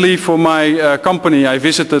recently for my company, I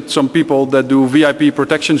visited some people that do VIP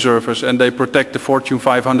protection service, and they protect the Fortune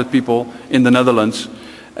 500 people in the Netherlands.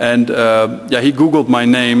 And he Googled my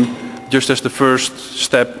name just as the first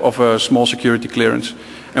step of a small security clearance.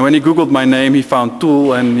 And when he Googled my name, he found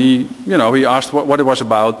Tool, and he asked what it was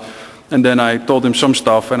about. And then I told him some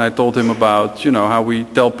stuff, and I told him about how we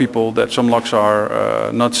tell people that some locks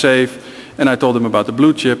are not safe. And I told him about the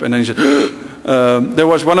blue chip, and then he said, there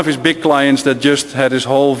was one of his big clients that just had his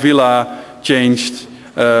whole villa changed.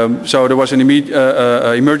 So there was an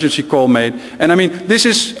emergency call made. And I mean, this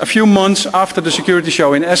is a few months after the security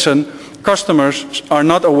show in Essen. Customers are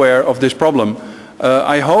not aware of this problem.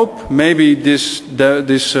 I hope maybe this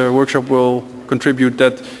workshop will contribute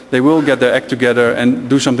that they will get their act together and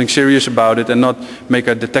do something serious about it, and not make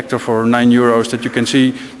a detector for 9 euros that you can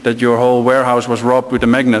see that your whole warehouse was robbed with a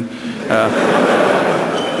magnet.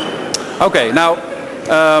 Okay, now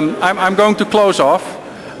I'm going to close off.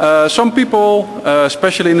 Some people,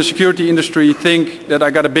 especially in the security industry, think that I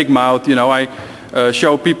got a big mouth. You know, I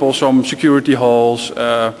show people some security holes.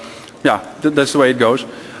 Yeah, that's the way it goes.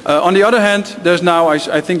 On the other hand, there's now,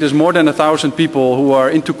 I think there's more than 1,000 people who are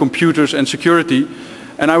into computers and security,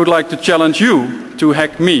 and I would like to challenge you to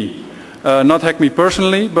hack me. Not hack me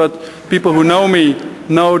personally, but people who know me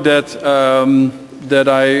know that, that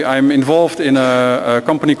I'm involved in a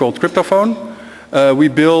company called Cryptophone. We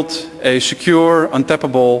built a secure,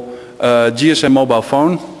 untappable GSM mobile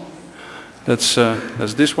phone. That's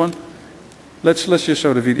this one. Let's just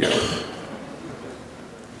show the video.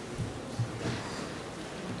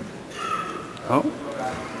 Oh.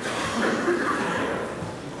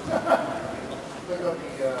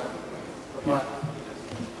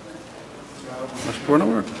 Does porno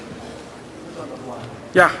work?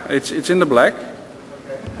 Yeah, it's in the black,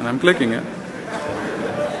 and I'm clicking it.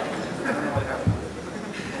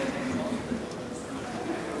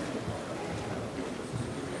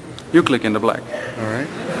 You click in the black. All right.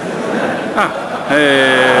 Ah,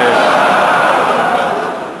 hey.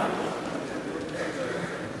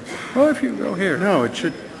 Well, if you go here. No, it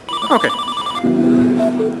should. Okay.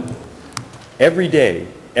 Every day,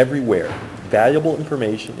 everywhere, valuable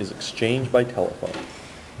information is exchanged by telephone.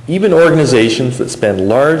 Even organizations that spend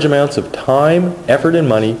large amounts of time, effort, and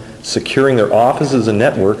money securing their offices and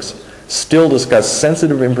networks still discuss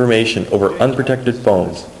sensitive information over unprotected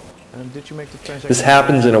phones. This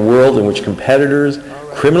happens in a world in which competitors,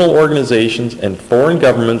 criminal organizations, and foreign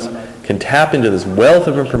governments can tap into this wealth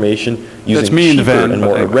of information using cheaper and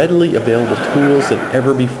more readily available tools than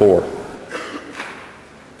ever before.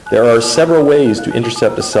 There are several ways to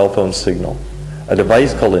intercept a cell phone signal. A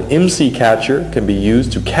device called an MC catcher can be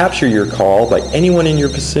used to capture your call by anyone in your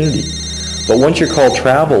vicinity. But once your call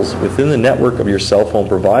travels within the network of your cell phone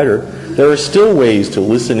provider, there are still ways to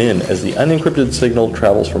listen in as the unencrypted signal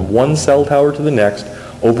travels from one cell tower to the next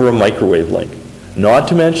over a microwave link. Not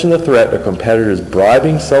to mention the threat of competitors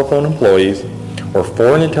bribing cell phone employees or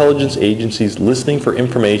foreign intelligence agencies listening for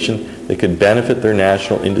information that could benefit their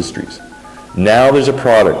national industries. Now there's a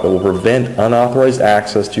product that will prevent unauthorized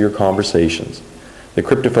access to your conversations. The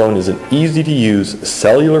Cryptophone is an easy-to-use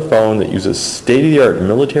cellular phone that uses state-of-the-art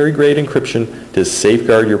military-grade encryption to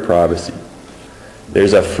safeguard your privacy.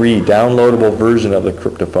 There's a free downloadable version of the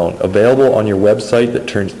Cryptophone available on your website that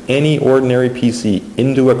turns any ordinary PC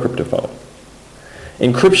into a Cryptophone.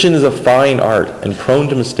 Encryption is a fine art and prone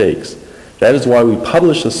to mistakes. That is why we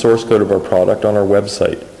publish the source code of our product on our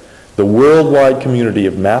website. The worldwide community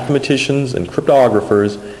of mathematicians and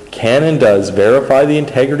cryptographers can and does verify the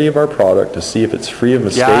integrity of our product to see if it's free of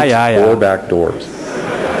mistakes or backdoors.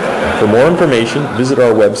 For more information, visit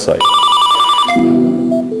our website.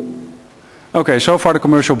 Okay, so far the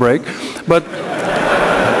commercial break, but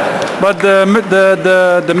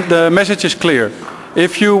the message is clear.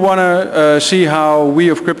 If you want to see how we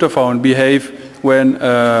of Cryptophone behave when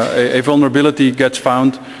a vulnerability gets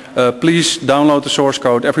found, please download the source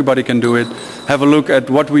code. Everybody can do it. Have a look at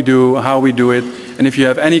what we do, how we do it, and if you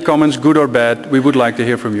have any comments, good or bad, we would like to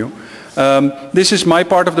hear from you. This is my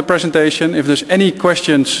part of the presentation. If there's any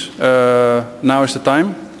questions, now is the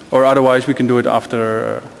time, or otherwise we can do it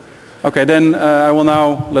after. Okay, then I will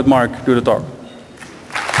now let Mark do the talk.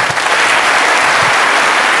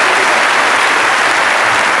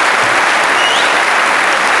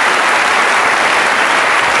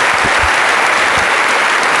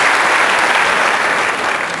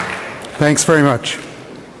 Thanks very much.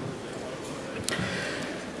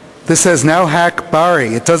 This says now hack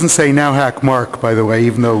Barry. It doesn't say now hack Mark, by the way,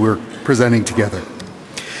 even though we're presenting together.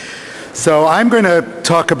 So I'm going to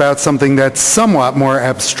talk about something that's somewhat more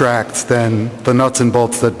abstract than the nuts and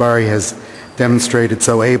bolts that Barry has demonstrated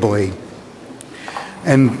so ably.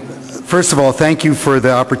 And first of all, thank you for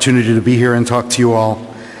the opportunity to be here and talk to you all.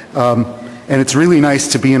 And it's really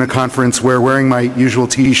nice to be in a conference where, wearing my usual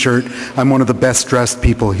t-shirt, I'm one of the best dressed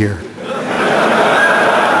people here.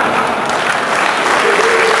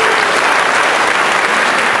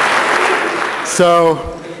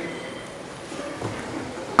 So,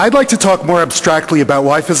 I'd like to talk more abstractly about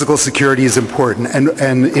why physical security is important,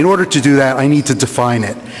 and in order to do that I need to define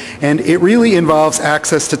it. And it really involves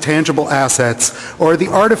access to tangible assets, or the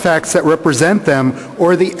artifacts that represent them,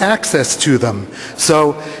 or the access to them.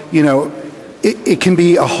 So, you know, it can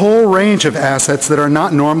be a whole range of assets that are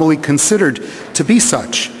not normally considered to be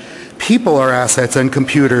such. People are assets and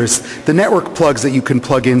computers, the network plugs that you can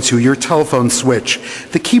plug into, your telephone switch,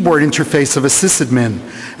 the keyboard interface of a sysadmin,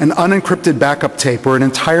 an unencrypted backup tape, or an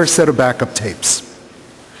entire set of backup tapes.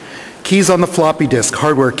 Keys on the floppy disk,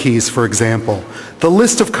 hardware keys for example, the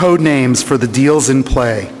list of code names for the deals in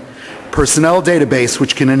play, personnel database,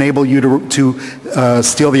 which can enable you to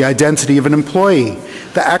steal the identity of an employee,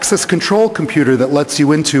 the access control computer that lets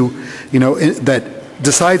you into, that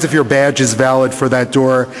decides if your badge is valid for that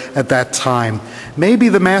door at that time, maybe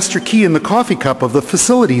the master key in the coffee cup of the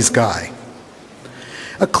facilities guy.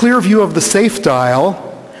 A clear view of the safe dial,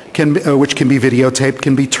 which can be videotaped,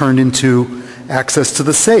 can be turned into access to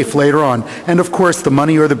the safe later on, and of course the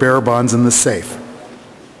money or the bearer bonds in the safe.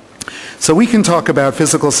 So we can talk about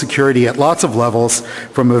physical security at lots of levels,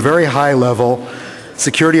 from a very high level,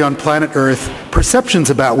 security on planet Earth, perceptions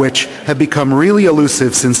about which have become really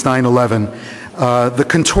elusive since 9/11. The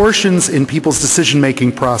contortions in people's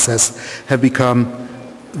decision-making process have become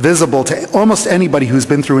visible to almost anybody who's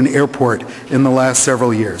been through an airport in the last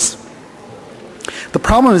several years. The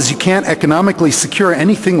problem is you can't economically secure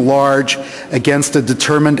anything large against a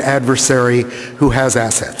determined adversary who has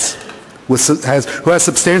assets, who has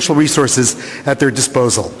substantial resources at their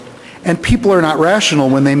disposal. And people are not rational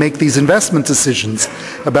when they make these investment decisions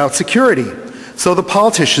about security. So the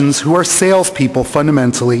politicians, who are salespeople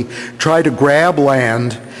fundamentally, try to grab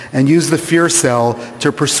land and use the fear cell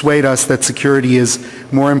to persuade us that security is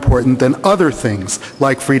more important than other things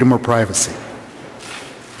like freedom or privacy.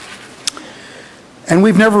 And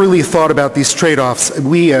we've never really thought about these trade-offs.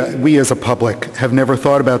 We as a public have never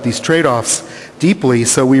thought about these trade-offs deeply,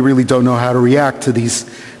 so we really don't know how to react to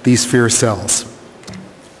these fear cells.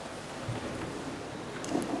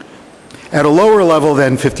 At a lower level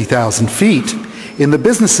than 50,000 feet, in the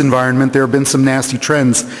business environment, there have been some nasty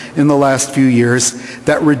trends in the last few years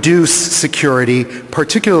that reduce security,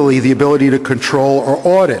 particularly the ability to control or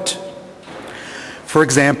audit. For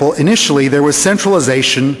example, initially there was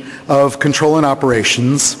centralization of control and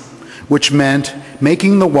operations, which meant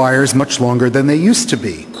making the wires much longer than they used to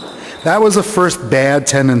be. That was a first bad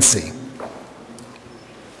tendency.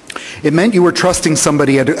 It meant you were trusting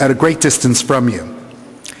somebody at a great distance from you.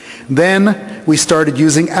 Then we started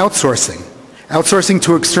using outsourcing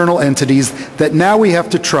to external entities that now we have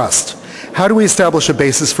to trust. How do we establish a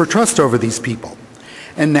basis for trust over these people?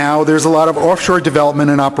 And now there's a lot of offshore development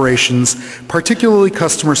and operations, particularly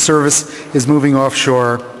customer service is moving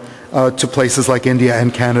offshore to places like India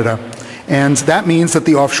and Canada. And that means that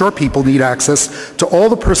the offshore people need access to all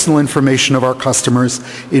the personal information of our customers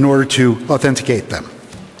in order to authenticate them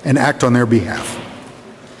and act on their behalf.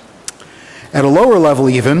 At a lower level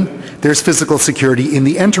even, there's physical security in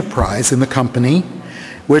the enterprise, in the company,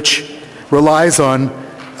 which relies on,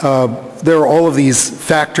 there are all of these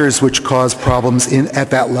factors which cause problems at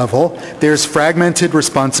that level. There's fragmented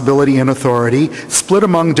responsibility and authority, split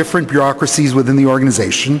among different bureaucracies within the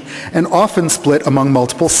organization, and often split among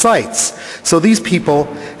multiple sites. So these people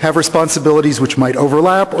have responsibilities which might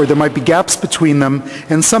overlap, or there might be gaps between them,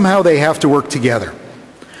 and somehow they have to work together.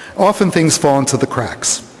 Often things fall into the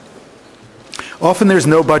cracks. Often there's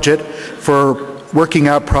no budget for working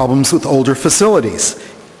out problems with older facilities,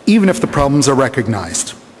 even if the problems are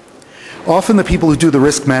recognized. Often the people who do the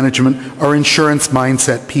risk management are insurance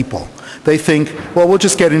mindset people. They think, well, we'll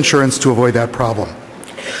just get insurance to avoid that problem.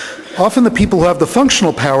 Often the people who have the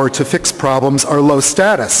functional power to fix problems are low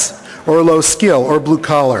status, or low skill, or blue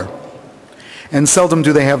collar. And seldom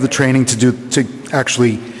do they have the training to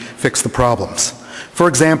actually fix the problems. For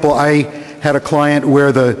example, I had a client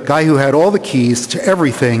where the guy who had all the keys to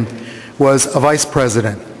everything was a vice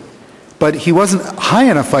president. But he wasn't high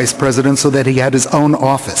enough vice president so that he had his own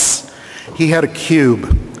office. He had a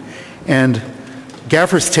cube, and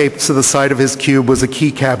gaffer's taped to the side of his cube was a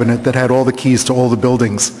key cabinet that had all the keys to all the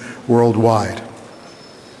buildings worldwide.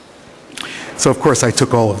 So of course I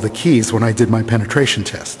took all of the keys when I did my penetration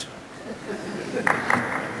test.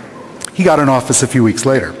 He got an office a few weeks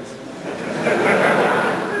later.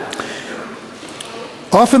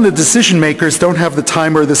 Often the decision makers don't have the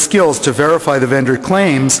time or the skills to verify the vendor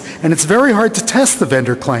claims, and it's very hard to test the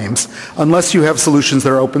vendor claims unless you have solutions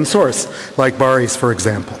that are open source, like Bari's, for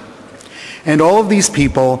example. And all of these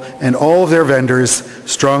people and all of their vendors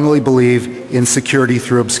strongly believe in security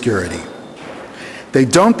through obscurity. They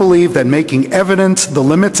don't believe that making evident the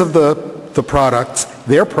limits of the products,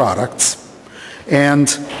 their products, and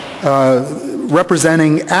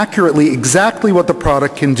representing accurately exactly what the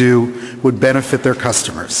product can do would benefit their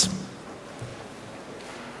customers.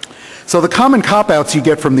 So the common cop-outs you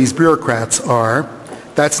get from these bureaucrats are,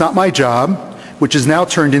 that's not my job, which is now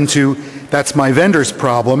turned into, that's my vendor's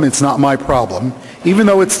problem, it's not my problem, even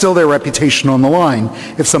though it's still their reputation on the line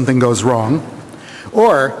if something goes wrong.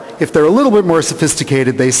 Or, if they're a little bit more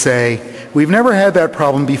sophisticated, they say, we've never had that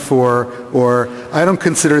problem before, or I don't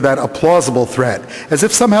consider that a plausible threat, as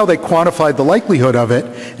if somehow they quantified the likelihood of it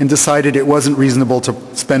and decided it wasn't reasonable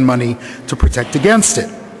to spend money to protect against it.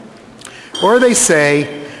 Or they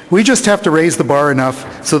say, we just have to raise the bar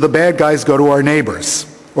enough so the bad guys go to our neighbors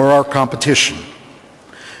or our competition.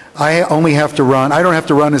 I don't have to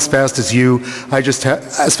run as fast as you,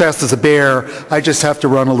 as fast as a bear, I just have to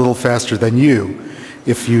run a little faster than you,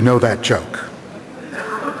 if you know that joke.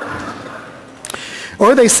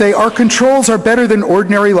 Or they say, our controls are better than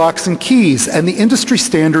ordinary locks and keys, and the industry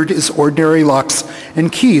standard is ordinary locks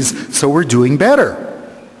and keys, so we're doing better.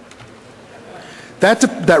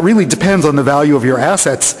 That really depends on the value of your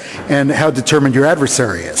assets and how determined your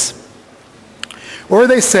adversary is. Or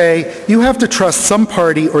they say, you have to trust some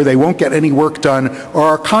party or they won't get any work done, or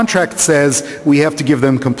our contract says we have to give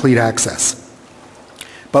them complete access.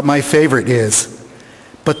 But my favorite is,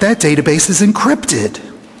 but that database is encrypted.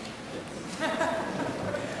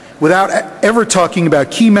 Without ever talking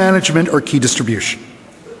about key management or key distribution.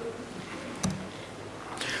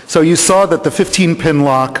 So you saw that the 15-pin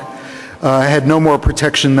lock had no more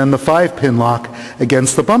protection than the 5-pin lock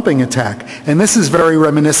against the bumping attack. And this is very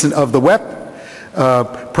reminiscent of the WEP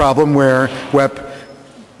problem, where WEP,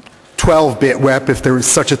 12-bit WEP, if there was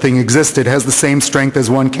such a thing existed, has the same strength as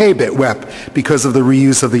 1K-bit WEP because of the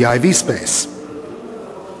reuse of the IV space.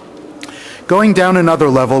 Going down another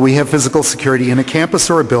level, we have physical security in a campus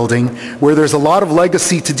or a building where there's a lot of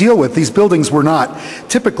legacy to deal with. These buildings were not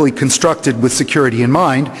typically constructed with security in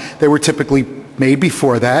mind. They were typically made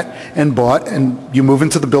before that and bought, and you move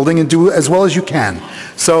into the building and do as well as you can.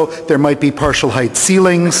 So there might be partial height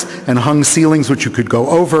ceilings and hung ceilings which you could go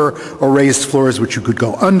over, or raised floors which you could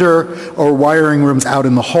go under, or wiring rooms out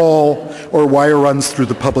in the hall, or wire runs through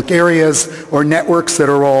the public areas, or networks that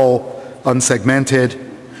are all unsegmented,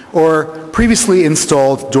 or previously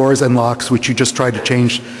installed doors and locks which you just try to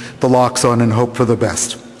change the locks on and hope for the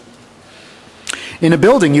best. In a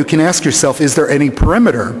building, you can ask yourself, is there any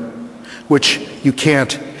perimeter, which you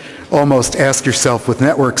can't almost ask yourself with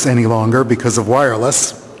networks any longer because of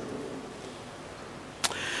wireless.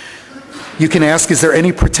 You can ask, is there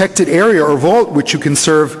any protected area or vault which you can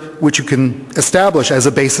establish as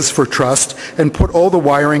a basis for trust and put all the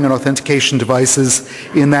wiring and authentication devices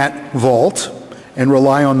in that vault and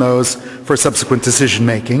rely on those for subsequent decision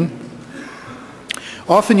making.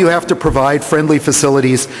 Often you have to provide friendly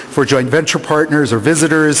facilities for joint venture partners or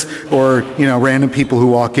visitors or random people who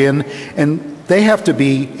walk in, and they have to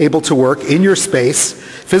be able to work in your space,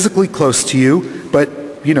 physically close to you,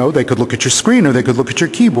 but they could look at your screen or they could look at your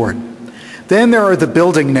keyboard. Then there are the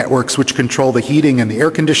building networks which control the heating and the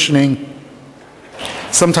air conditioning.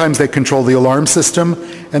 Sometimes they control the alarm system,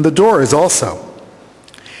 and the door is also.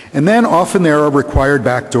 And then often there are required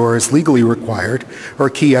backdoors, legally required, or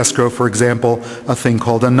key escrow, for example, a thing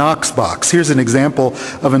called a Knox box. Here's an example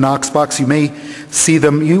of a Knox box. You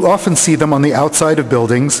often see them on the outside of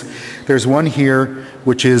buildings. There's one here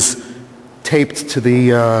which is taped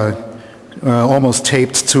to almost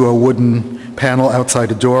taped to a wooden panel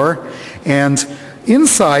outside a door. And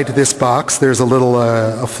inside this box, there's a little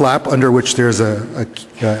a flap under which there's a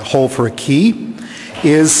hole for a key,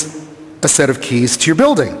 is a set of keys to your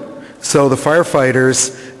building. So the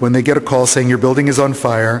firefighters, when they get a call saying your building is on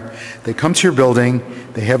fire, they come to your building,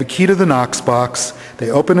 they have a key to the Knox box,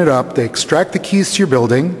 they open it up, they extract the keys to your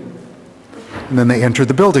building, and then they enter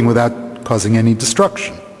the building without causing any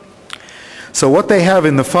destruction. So what they have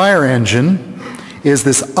in the fire engine is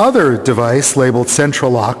this other device labeled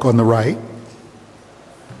Central Lock on the right.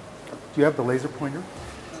 Do you have the laser pointer?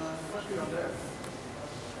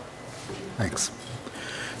 Thanks.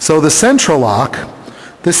 So the Central Lock,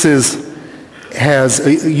 you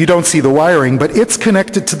don't see the wiring, but it's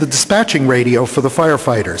connected to the dispatching radio for the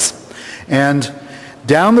firefighters. And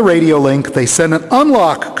down the radio link, they send an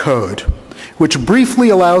unlock code, which briefly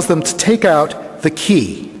allows them to take out the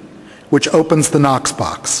key, which opens the Knox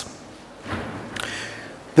box.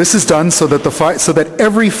 This is done so that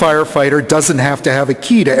every firefighter doesn't have to have a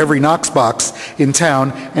key to every Knox box in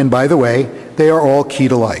town, and by the way, they are all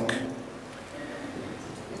keyed alike.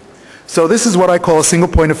 So this is what I call a single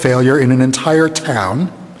point of failure in an entire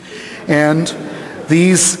town, and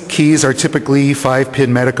these keys are typically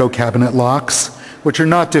 5-pin Medico cabinet locks, which are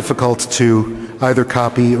not difficult to either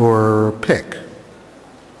copy or pick.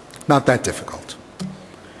 Not that difficult.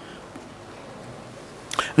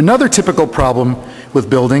 Another typical problem with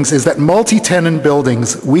buildings is that multi-tenant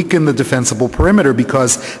buildings weaken the defensible perimeter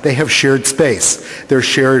because they have shared space. There's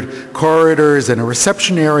shared corridors and a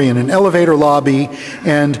reception area and an elevator lobby,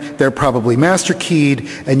 and they're probably master keyed,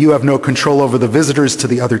 and you have no control over the visitors to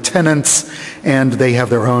the other tenants, and they have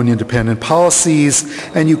their own independent policies,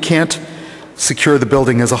 and you can't secure the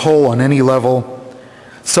building as a whole on any level.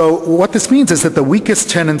 So what this means is that the weakest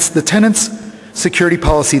tenants, the tenants security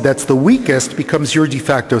policy that's the weakest becomes your de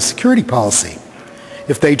facto security policy.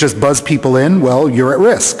 If they just buzz people in, well, you're at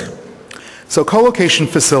risk. So co-location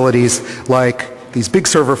facilities like these big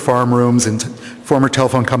server farm rooms in former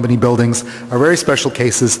telephone company buildings are very special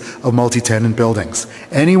cases of multi-tenant buildings.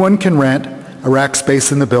 Anyone can rent a rack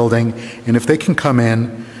space in the building, and if they can come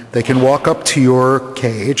in, they can walk up to your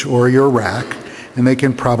cage or your rack, and they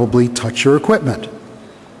can probably touch your equipment.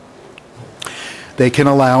 They can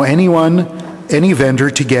allow any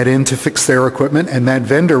vendor to get in to fix their equipment, and that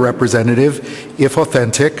vendor representative, if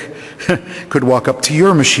authentic, could walk up to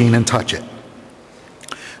your machine and touch it.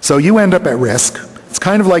 So you end up at risk. It's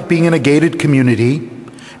kind of like being in a gated community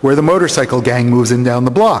where the motorcycle gang moves in down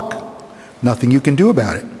the block. Nothing you can do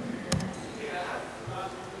about it.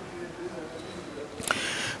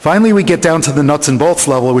 Finally, we get down to the nuts and bolts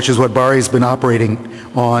level, which is what Barry's been operating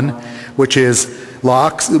on, which is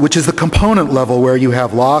locks, which is the component level where you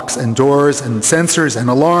have locks and doors and sensors and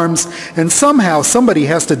alarms, and somehow somebody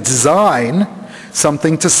has to design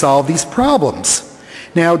something to solve these problems.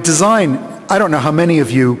 Now, design, I don't know how many of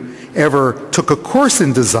you ever took a course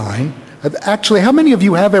in design. Actually, how many of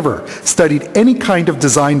you have ever studied any kind of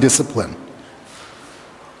design discipline?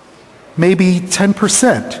 Maybe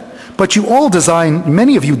 10%. But you all design,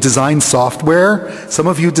 many of you design software, some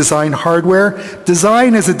of you design hardware.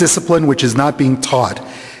 Design is a discipline which is not being taught,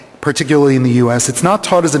 particularly in the US. It's not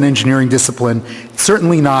taught as an engineering discipline. It's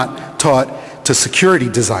certainly not taught to security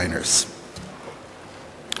designers.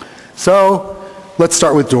 So, let's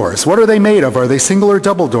start with doors. What are they made of? Are they single or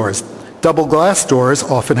double doors? Double glass doors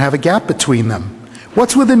often have a gap between them.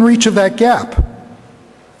 What's within reach of that gap?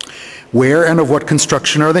 Where and of what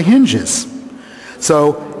construction are the hinges?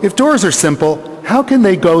 So, if doors are simple, how can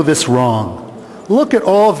they go this wrong? Look at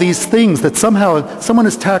all of these things that somehow someone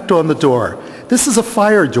has tacked on the door. This is a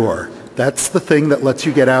fire door. That's the thing that lets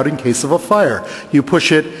you get out in case of a fire. You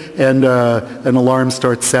push it and an alarm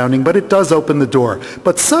starts sounding, but it does open the door.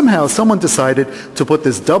 But somehow someone decided to put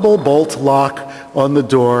this double bolt lock on the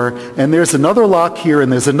door, and there's another lock here,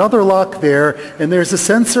 and there's another lock there, and there's a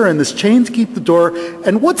sensor and this chain to keep the door.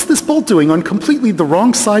 And what's this bolt doing on completely the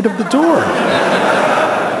wrong side of the door?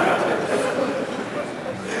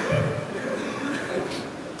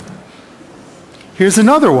 Here's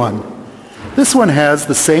another one. This one has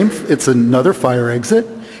the same, it's another fire exit.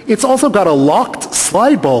 It's also got a locked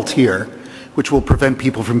slide bolt here, which will prevent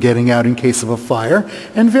people from getting out in case of a fire,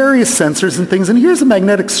 and various sensors and things. And here's a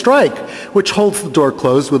magnetic strike, which holds the door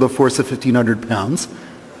closed with a force of 1,500 pounds.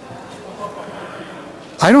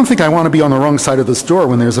 I don't think I want to be on the wrong side of this door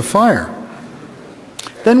when there's a fire.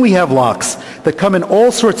 Then we have locks that come in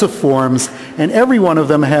all sorts of forms, and every one of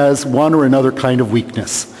them has one or another kind of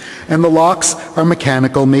weakness. And the locks are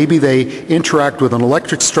mechanical. Maybe they interact with an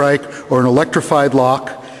electric strike or an electrified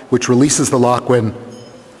lock, which releases the lock when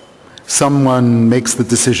someone makes the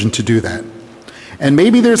decision to do that. And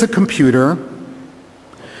maybe there's a computer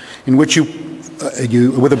in which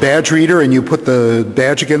you with a badge reader, and you put the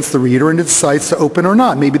badge against the reader and it decides to open or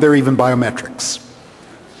not. Maybe there are even biometrics.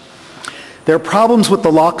 There are problems with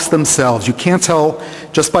the locks themselves. You can't tell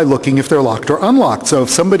just by looking if they're locked or unlocked. So if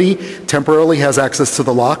somebody temporarily has access to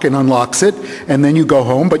the lock and unlocks it, and then you go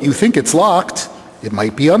home but you think it's locked, it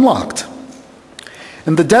might be unlocked.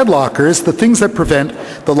 And the deadlockers, the things that prevent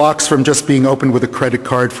the locks from just being opened with a credit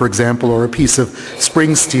card, for example, or a piece of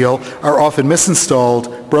spring steel, are often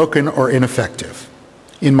misinstalled, broken, or ineffective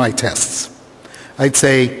in my tests. I'd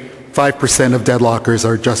say 5% of deadlockers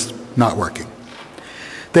are just not working.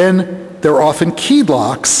 Then there are often keyed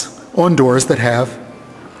locks on doors that have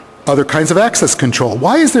other kinds of access control.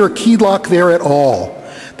 Why is there a keyed lock there at all?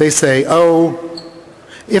 They say, oh,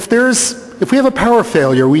 if we have a power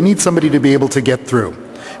failure, we need somebody to be able to get through.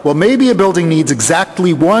 Well, maybe a building needs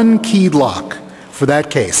exactly one keyed lock for that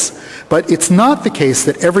case. But it's not the case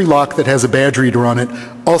that every lock that has a badge reader on it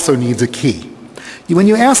also needs a key. When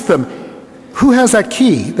you ask them, who has that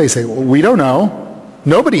key? They say, well, we don't know.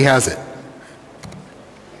 Nobody has it.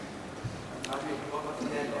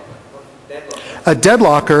 A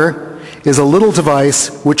deadlocker is a little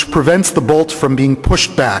device which prevents the bolt from being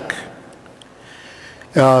pushed back.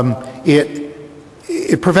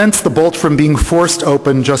 It prevents the bolt from being forced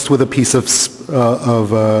open just with a piece of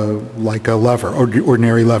like a lever, or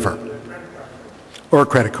ordinary lever, or a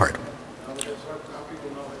credit card.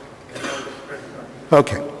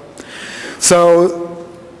 Okay. So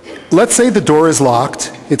let's say the door is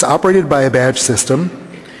locked. It's operated by a badge system.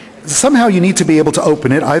 Somehow you need to be able to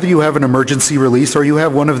open it. Either you have an emergency release or you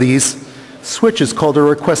have one of these switches called a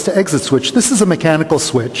request to exit switch. This is a mechanical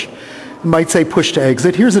switch. You might say push to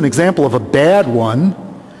exit. Here's an example of a bad one.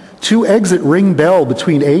 To exit ring bell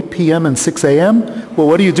between 8 p.m. and 6 a.m. Well,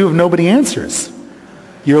 what do you do if nobody answers?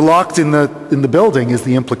 You're locked in the building is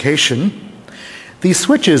the implication. These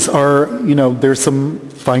switches are, there's some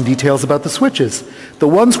fine details about the switches. The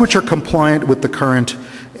ones which are compliant with the current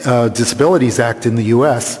Disabilities Act in the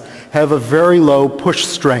US have a very low push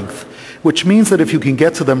strength, which means that if you can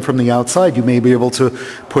get to them from the outside, you may be able to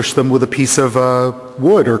push them with a piece of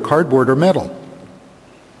wood or cardboard or metal.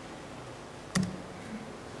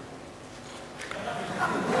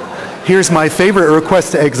 Here's my favorite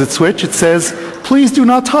request to exit switch. It says, please do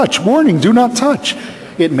not touch. Warning, do not touch.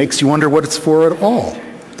 It makes you wonder what it's for at all.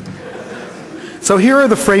 So here are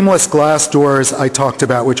the frameless glass doors I talked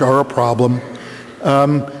about, which are a problem.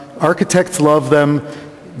 Architects love them.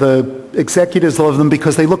 The executives love them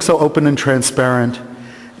because they look so open and transparent.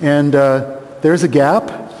 And there's a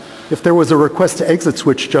gap. If there was a request to exit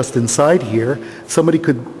switch just inside here, somebody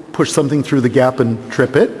could push something through the gap and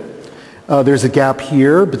trip it. There's a gap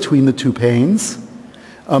here between the two panes.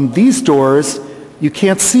 These doors, you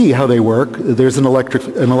can't see how they work. There's an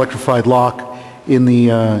electrified lock in the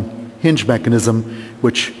hinge mechanism,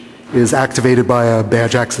 which is activated by a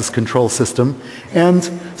badge access control system. And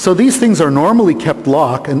so these things are normally kept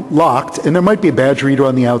locked, and there might be a badge reader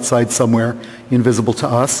on the outside somewhere, invisible to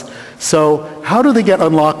us. So how do they get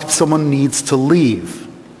unlocked if someone needs to leave?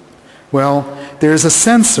 Well, there's a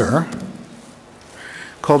sensor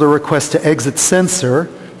called a request to exit sensor,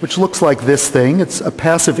 which looks like this thing. It's a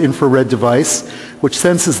passive infrared device which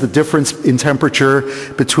senses the difference in temperature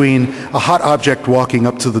between a hot object walking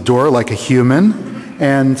up to the door like a human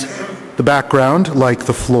and the background like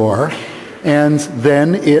the floor, and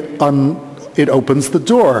then it opens the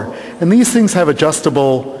door. And these things have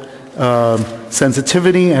adjustable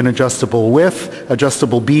sensitivity and adjustable width,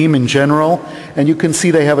 adjustable beam in general, and you can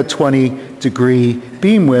see they have a 20-degree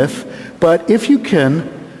beam width. But if you can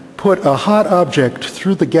put a hot object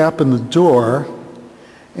through the gap in the door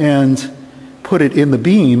and put it in the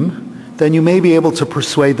beam, then you may be able to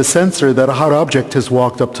persuade the sensor that a hot object has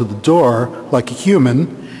walked up to the door like a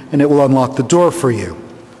human, and it will unlock the door for you.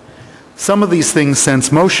 Some of these things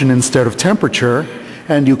sense motion instead of temperature,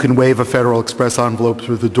 and you can wave a Federal Express envelope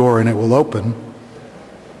through the door and it will open.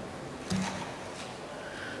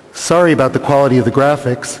 Sorry about the quality of the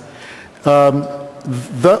graphics.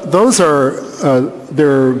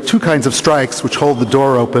 There are two kinds of strikes which hold the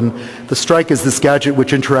door open. The strike is this gadget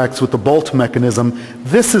which interacts with the bolt mechanism.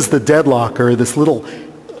 This is the deadlocker, this little,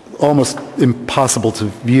 almost impossible to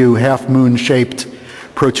view, half-moon shaped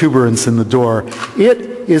protuberance in the door. It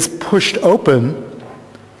is pushed open.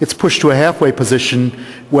 It's pushed to a halfway position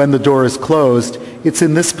when the door is closed. It's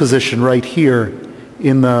in this position right here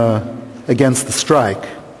against the strike.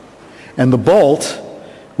 And the bolt,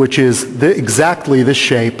 which is exactly this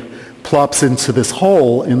shape, plops into this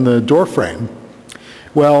hole in the door frame.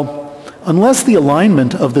 Well, unless the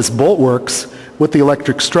alignment of this bolt works with the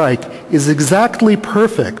electric strike is exactly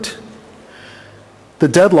perfect, the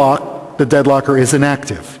deadlocker is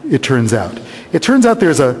inactive, it turns out. It turns out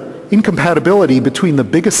there's an incompatibility between the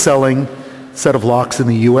biggest selling set of locks in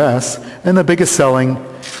the US and the biggest selling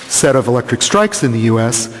set of electric strikes in the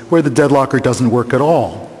US, where the deadlocker doesn't work at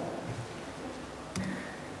all.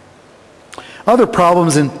 Other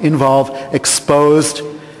problems involve exposed,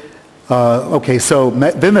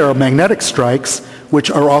 then there are magnetic strikes,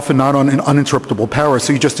 which are often not on uninterruptible power,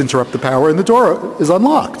 so you just interrupt the power and the door is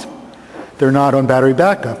unlocked. They're not on battery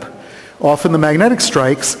backup. Often the magnetic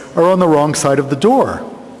strikes are on the wrong side of the door.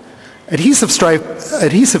 Adhesive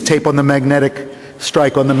tape on the magnetic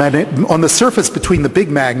strike on the surface between the big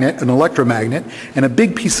magnet, an electromagnet, and a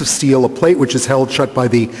big piece of steel, a plate which is held shut by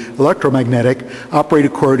the electromagnetic, operate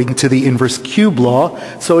according to the inverse cube law.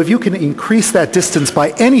 So if you can increase that distance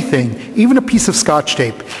by anything, even a piece of Scotch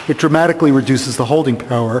tape, it dramatically reduces the holding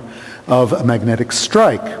power of a magnetic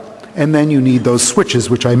strike. And then you need those switches,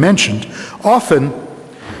 which I mentioned. Often,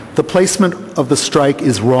 the placement of the strike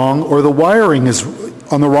is wrong, or the wiring is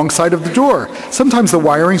on the wrong side of the door. Sometimes the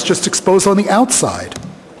wiring is just exposed on the outside.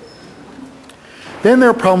 Then there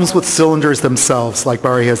are problems with cylinders themselves, like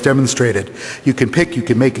Barry has demonstrated. You can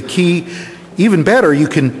make a key. Even better, you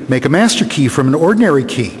can make a master key from an ordinary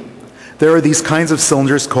key. There are these kinds of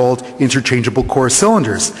cylinders called interchangeable core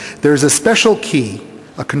cylinders. There's a special key,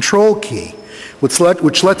 a control key, which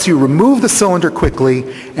lets you remove the cylinder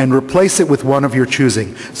quickly and replace it with one of your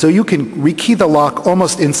choosing. So you can rekey the lock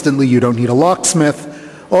almost instantly. You don't need a locksmith.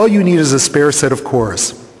 All you need is a spare set of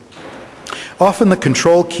cores. Often the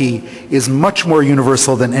control key is much more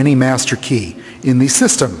universal than any master key in these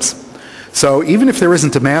systems. So even if there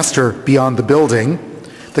isn't a master beyond the building,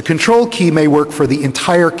 the control key may work for the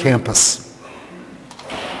entire campus.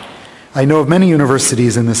 I know of many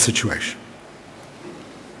universities in this situation.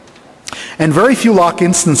 And very few lock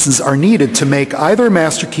instances are needed to make either a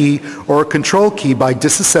master key or a control key by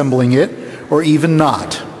disassembling it, or even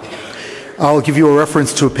not. I'll give you a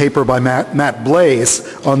reference to a paper by Matt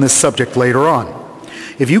Blaze on this subject later on.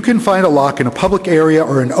 If you can find a lock in a public area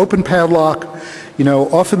or an open padlock,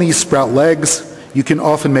 often these sprout legs. You can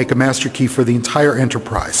often make a master key for the entire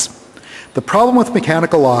enterprise. The problem with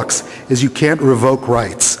mechanical locks is you can't revoke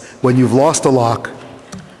rights when you've lost a lock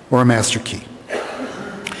or a master key.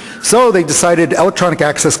 So they decided electronic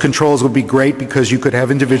access controls would be great because you could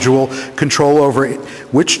have individual control over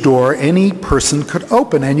which door any person could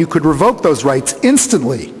open, and you could revoke those rights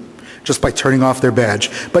instantly just by turning off their badge.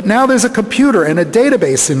 But now there's a computer and a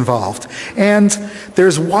database involved, and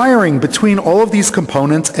there's wiring between all of these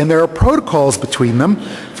components, and there are protocols between them.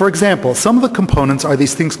 For example, some of the components are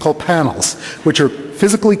these things called panels, which are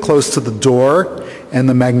physically close to the door and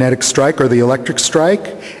the magnetic strike or the electric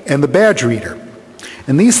strike and the badge reader.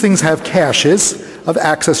 And these things have caches of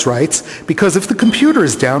access rights, because if the computer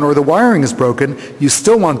is down or the wiring is broken, you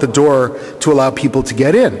still want the door to allow people to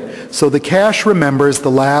get in. So the cache remembers the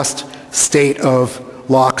last state of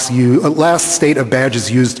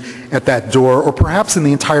badges used at that door, or perhaps in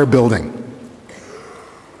the entire building.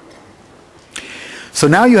 So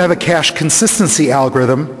now you have a cache consistency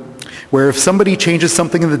algorithm where if somebody changes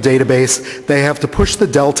something in the database, they have to push the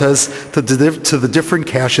deltas to the different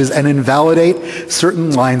caches and invalidate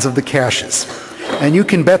certain lines of the caches. And you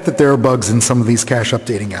can bet that there are bugs in some of these cache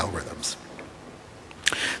updating algorithms.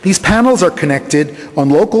 These panels are connected on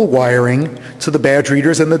local wiring to the badge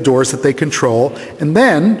readers and the doors that they control, and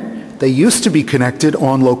then they used to be connected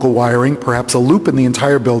on local wiring, perhaps a loop in the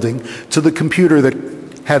entire building, to the computer that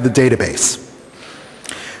had the database.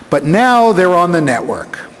 But now they're on the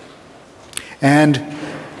network. And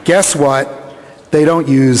guess what? They don't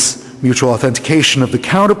use mutual authentication of the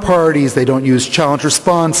counterparties. They don't use challenge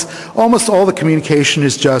response. Almost all the communication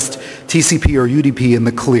is just TCP or UDP in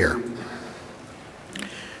the clear.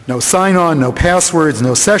 No sign-on, no passwords,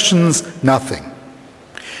 no sessions, nothing.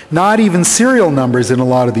 Not even serial numbers in a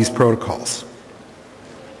lot of these protocols.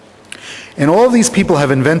 And all of these people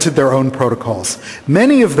have invented their own protocols.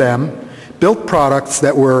 Many of them built products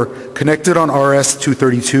that were connected on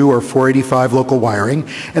RS-232 or 485 local wiring,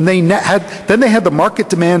 and then they had the market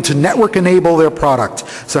demand to network enable their product.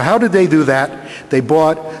 So how did they do that? They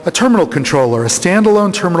bought a terminal controller, a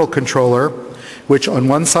standalone terminal controller, which on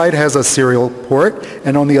one side has a serial port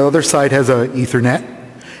and on the other side has an Ethernet,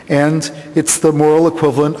 and it's the moral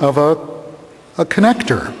equivalent of a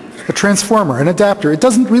connector, a transformer, an adapter. It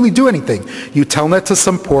doesn't really do anything. You telnet to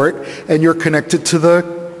some port and you're connected to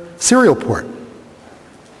the serial port.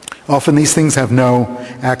 Often these things have no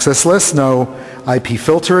access lists, no IP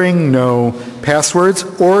filtering, no passwords,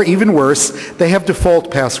 or even worse, they have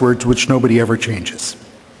default passwords which nobody ever changes.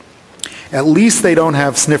 At least they don't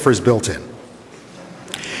have sniffers built in.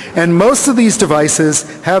 And most of these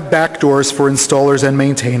devices have backdoors for installers and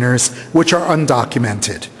maintainers which are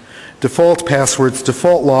undocumented. Default passwords,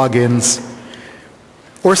 default logins,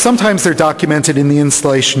 or sometimes they're documented in the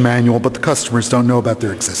installation manual, but the customers don't know about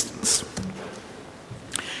their existence.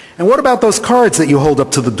 And what about those cards that you hold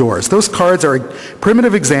up to the doors? Those cards are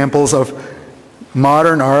primitive examples of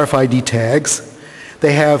modern RFID tags.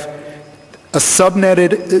 They have a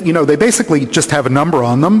subnetted, they basically just have a number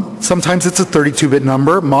on them. Sometimes it's a 32-bit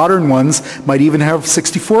number. Modern ones might even have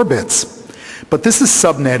 64 bits. But this is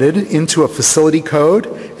subnetted into a facility code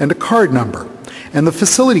and a card number. And the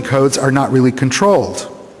facility codes are not really controlled.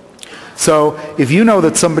 So if you know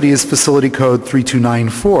that somebody is facility code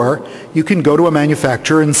 3294, you can go to a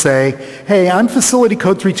manufacturer and say, hey, I'm facility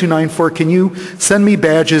code 3294, can you send me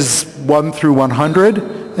badges 1 through 100?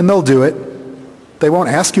 And they'll do it. They won't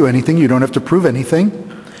ask you anything, you don't have to prove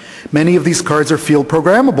anything. Many of these cards are field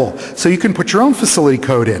programmable, so you can put your own facility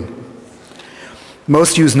code in.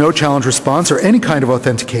 Most use no challenge response or any kind of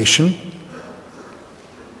authentication.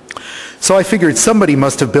 So I figured somebody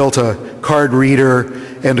must have built a card reader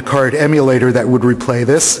and a card emulator that would replay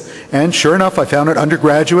this. And sure enough, I found an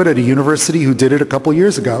undergraduate at a university who did it a couple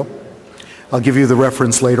years ago. I'll give you the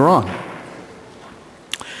reference later on.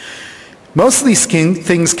 Most of these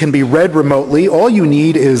things can be read remotely. All you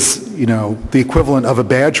need is, the equivalent of a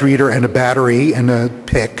badge reader and a battery and a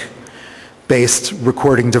PIC-based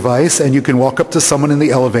recording device, and you can walk up to someone in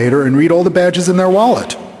the elevator and read all the badges in their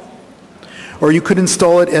wallet. Or you could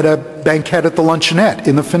install it at a banquette at the luncheonette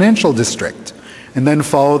in the financial district and then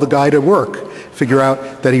follow the guy to work, figure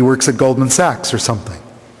out that he works at Goldman Sachs or something.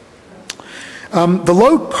 The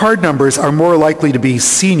low card numbers are more likely to be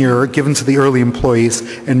senior, given to the early employees,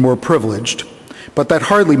 and more privileged. But that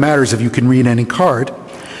hardly matters if you can read any card.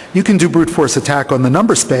 You can do brute force attack on the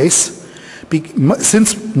number space.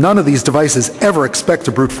 Since none of these devices ever expect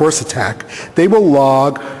a brute force attack, they will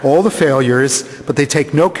log all the failures, but they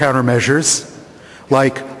take no countermeasures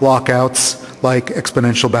like lockouts, like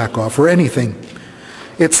exponential backoff, or anything.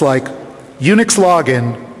 It's like Unix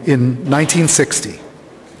login in 1960.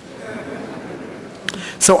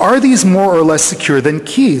 So are these more or less secure than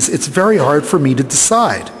keys? It's very hard for me to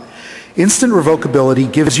decide. Instant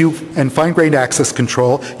revocability gives you, and fine-grained access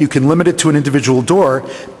control, you can limit it to an individual door,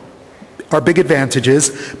 are big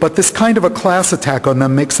advantages, but this kind of a class attack on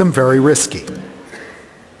them makes them very risky.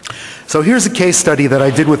 So here's a case study that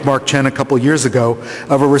I did with Mark Chen a couple years ago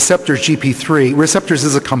of a Receptors GP3. Receptors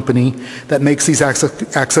is a company that makes these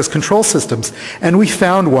access control systems, and we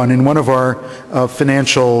found one in one of our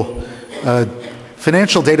financial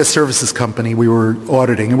data services company we were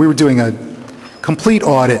auditing, and we were doing a complete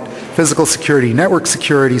audit, physical security, network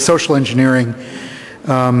security, social engineering,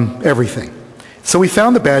 everything. So we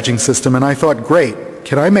found the badging system, and I thought, great,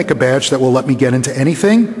 can I make a badge that will let me get into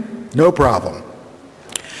anything? No problem.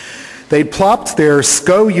 They'd plopped their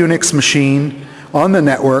SCO Unix machine on the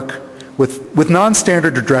network with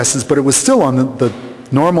non-standard addresses, but it was still on the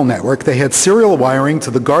normal network. They had serial wiring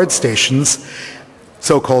to the guard stations,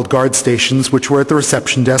 so-called guard stations, which were at the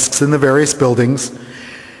reception desks in the various buildings,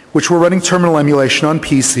 which were running terminal emulation on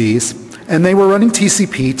PCs, and they were running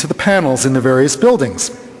TCP to the panels in the various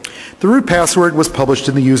buildings. The root password was published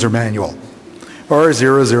in the user manual,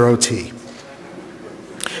 R00T.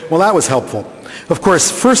 Well, that was helpful. Of course,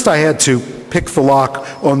 first I had to pick the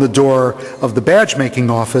lock on the door of the badge making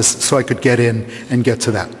office so I could get in and get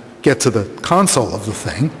to the console of the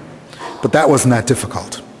thing, but that wasn't that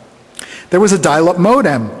difficult. There was a dial-up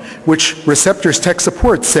modem, which Receptors tech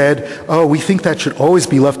support said, oh, we think that should always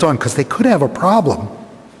be left on because they could have a problem.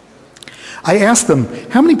 I asked them,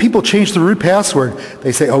 how many people changed the root password?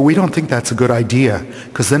 They say, oh, we don't think that's a good idea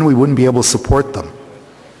because then we wouldn't be able to support them.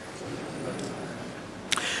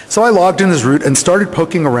 So I logged in as root and started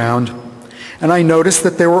poking around, and I noticed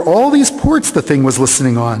that there were all these ports the thing was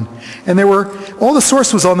listening on, and all the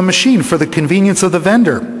source was on the machine for the convenience of the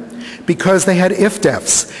vendor, because they had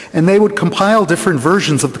ifdefs, and they would compile different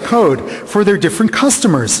versions of the code for their different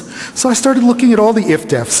customers. So I started looking at all the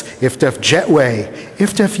ifdefs, ifdef Jetway,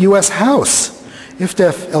 ifdef US House,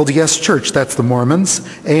 ifdef LDS Church, that's the Mormons,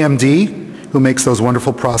 AMD, who makes those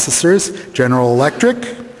wonderful processors, General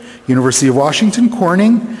Electric, University of Washington,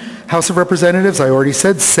 Corning, House of Representatives, I already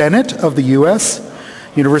said, Senate of the US,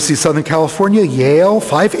 University of Southern California, Yale,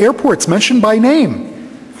 5 airports mentioned by name.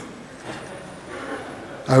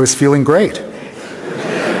 I was feeling great.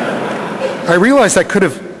 I realized I could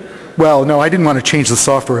have, well, no, I didn't want to change the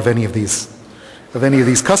software of any of these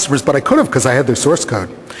customers, but I could have because I had their source code.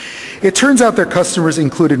 It turns out their customers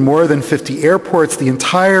included more than 50 airports, the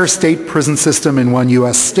entire state prison system in one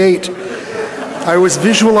US state. I was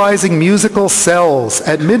visualizing musical cells.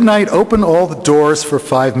 At midnight, open all the doors for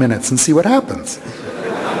 5 minutes and see what happens.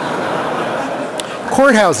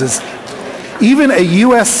 Courthouses, even a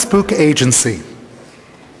US spook agency.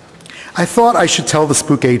 I thought I should tell the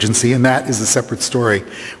spook agency, and that is a separate story,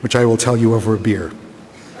 which I will tell you over a beer.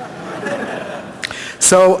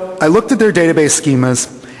 So I looked at their database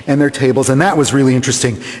schemas and their tables, and that was really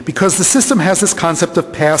interesting because the system has this concept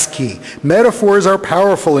of passkey. Metaphors are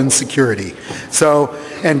powerful in security. So,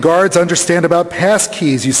 and guards understand about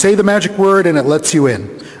passkeys. You say the magic word and it lets you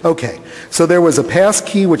in. Okay, so there was a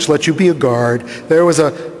passkey which lets you be a guard.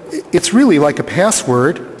 It's really like a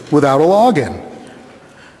password without a login.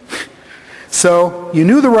 So you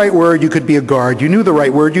knew the right word, you could be a guard. You knew the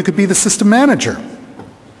right word, you could be the system manager.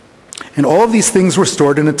 And all of these things were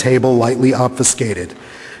stored in a table lightly obfuscated.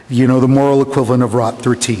 You know, the moral equivalent of ROT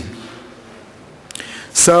 13.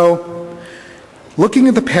 So, looking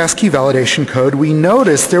at the passkey validation code, we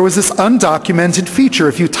noticed there was this undocumented feature.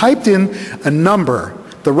 If you typed in a number,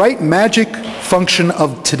 the right magic function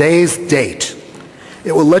of today's date,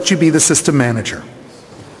 it will let you be the system manager.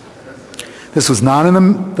 This was not in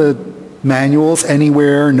the manuals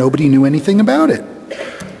anywhere. Nobody knew anything about it.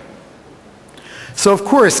 So of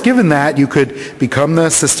course, given that, you could become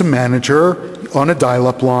the system manager on a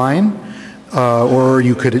dial-up line, or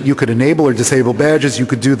you could enable or disable badges. You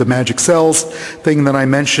could do the magic cells thing that I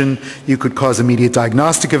mentioned. You could cause immediate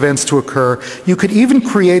diagnostic events to occur. You could even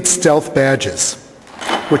create stealth badges,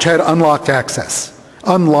 which had unlogged access.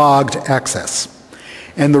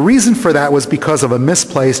 And the reason for that was because of a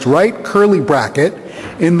misplaced right curly bracket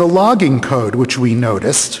in the logging code, which we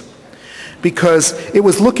noticed, because it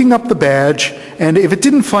was looking up the badge, and if it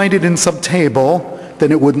didn't find it in some table,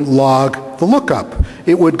 then it wouldn't log the lookup.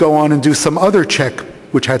 It would go on and do some other check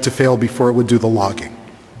which had to fail before it would do the logging.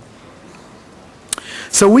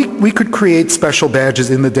 So we could create special badges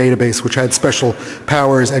in the database which had special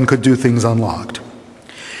powers and could do things unlogged.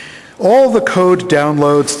 All the code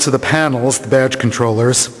downloads to the panels, the badge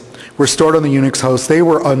controllers, were stored on the Unix host. They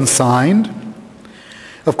were unsigned.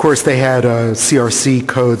 Of course, they had CRC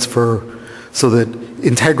codes so that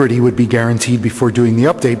integrity would be guaranteed before doing the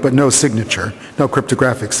update, but no signature, no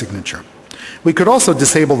cryptographic signature. We could also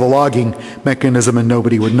disable the logging mechanism and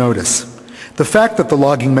nobody would notice. The fact that the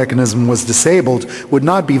logging mechanism was disabled would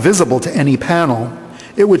not be visible to any panel.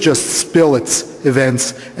 It would just spill its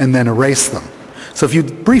events and then erase them. So if you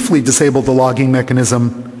briefly disabled the logging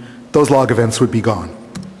mechanism, those log events would be gone.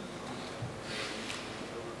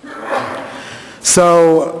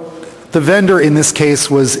 So the vendor in this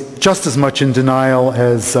case was just as much in denial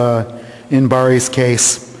as in Barry's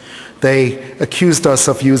case. They accused us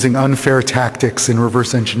of using unfair tactics in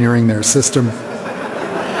reverse engineering their system.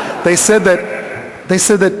 They said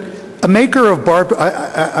that a maker of barbed,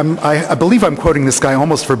 I believe I'm quoting this guy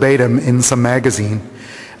almost verbatim in some magazine.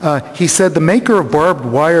 He said the maker of barbed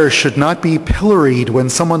wire should not be pilloried when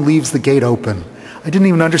someone leaves the gate open. I didn't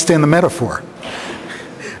even understand the metaphor.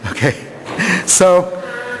 Okay, so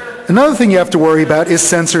another thing you have to worry about is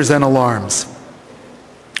sensors and alarms.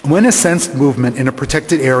 When is sensed movement in a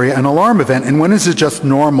protected area an alarm event, and when is it just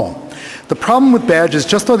normal? The problem with badges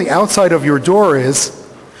just on the outside of your door is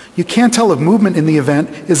you can't tell if movement in the event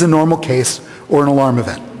is a normal case or an alarm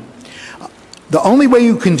event. The only way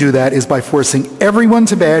you can do that is by forcing everyone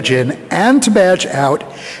to badge in and to badge out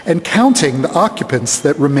and counting the occupants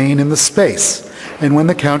that remain in the space. And when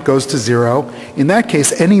the count goes to 0, in that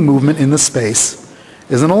case, any movement in the space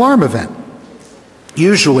is an alarm event.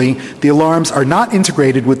 Usually, the alarms are not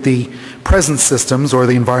integrated with the presence systems or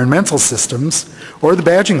the environmental systems or the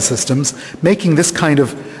badging systems, making this kind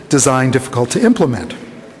of design difficult to implement.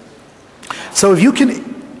 So if you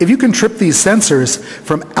can trip these sensors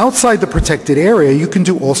from outside the protected area, you can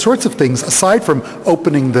do all sorts of things. Aside from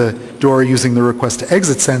opening the door using the request to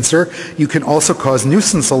exit sensor, you can also cause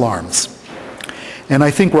nuisance alarms. And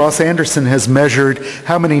I think Ross Anderson has measured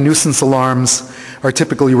how many nuisance alarms are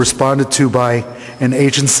typically responded to by an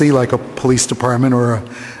agency like a police department or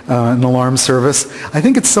an alarm service. I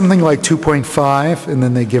think it's something like 2.5, and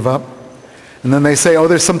then they give up. And then they say, oh,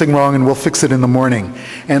 there's something wrong and we'll fix it in the morning.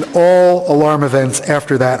 And all alarm events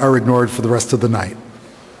after that are ignored for the rest of the night.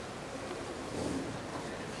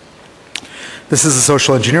 This is a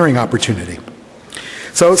social engineering opportunity.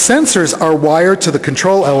 So sensors are wired to the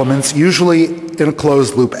control elements, usually in a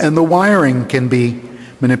closed loop, and the wiring can be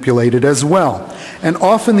manipulated as well. And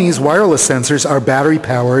often these wireless sensors are battery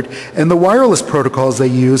powered, and the wireless protocols they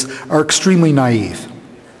use are extremely naive,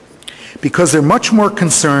 because they're much more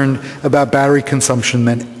concerned about battery consumption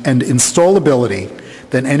and installability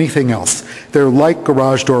than anything else. They're like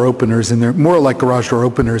garage door openers, and they're more like garage door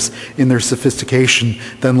openers in their sophistication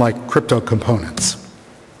than like crypto components.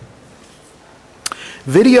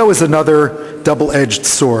 Video is another double-edged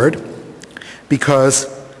sword,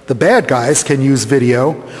 because the bad guys can use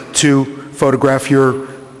video to photograph your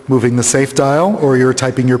moving the safe dial, or you're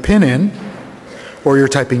typing your PIN in, or you're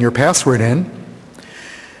typing your password in.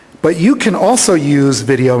 But you can also use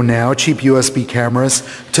video now, cheap USB cameras,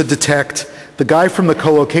 to detect the guy from the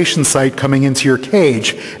co-location site coming into your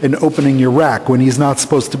cage and opening your rack when he's not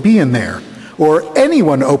supposed to be in there, or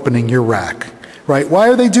anyone opening your rack, right? Why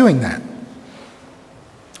are they doing that?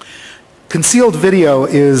 Concealed video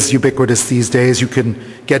is ubiquitous these days. You can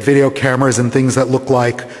get video cameras and things that look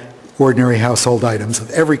like ordinary household items of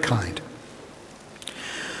every kind.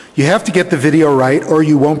 You have to get the video right or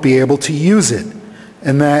you won't be able to use it.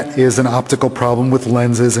 And that is an optical problem with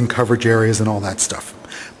lenses and coverage areas and all that stuff.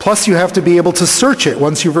 Plus you have to be able to search it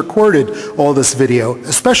once you've recorded all this video,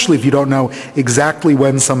 especially if you don't know exactly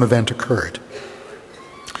when some event occurred.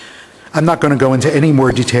 I'm not going to go into any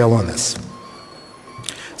more detail on this.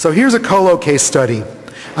 So here's a colo case study.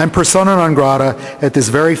 I'm persona non grata at this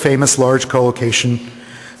very famous large colocation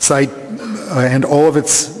site and all of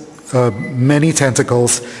its many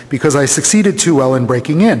tentacles because I succeeded too well in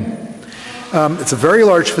breaking in. It's a very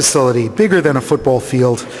large facility, bigger than a football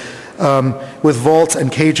field, with vaults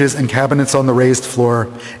and cages and cabinets on the raised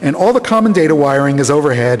floor. And all the common data wiring is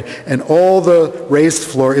overhead, and all the raised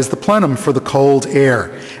floor is the plenum for the cold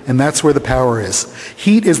air. And that's where the power is.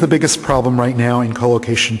 Heat is the biggest problem right now in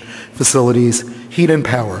colocation facilities. Heat and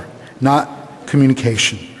power, not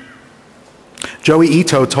communication. Joey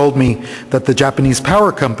Ito told me that the Japanese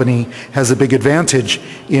power company has a big advantage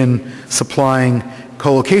in supplying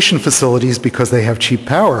colocation facilities because they have cheap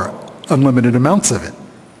power, unlimited amounts of it.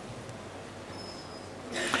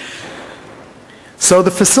 So the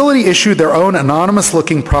facility issued their own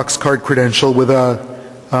anonymous-looking prox card credential in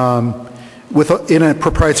a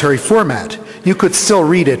proprietary format. You could still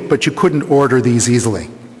read it, but you couldn't order these easily.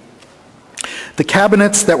 The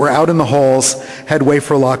cabinets that were out in the halls had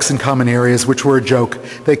wafer locks in common areas, which were a joke.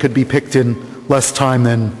 They could be picked in less time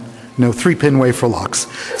than 3-pin wafer locks.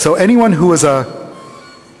 So anyone who was how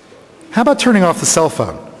about turning off the cell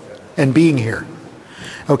phone and being here?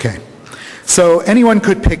 Okay. So anyone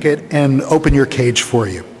could pick it and open your cage for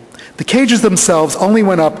you. The cages themselves only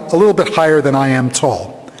went up a little bit higher than I am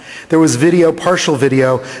tall. There was video, partial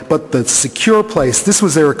video, but the secure place, this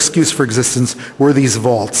was their excuse for existence, were these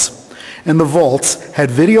vaults. And the vaults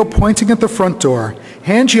had video pointing at the front door,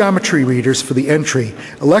 hand geometry readers for the entry,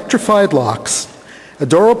 electrified locks, a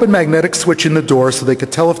door open magnetic switch in the door so they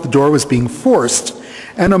could tell if the door was being forced,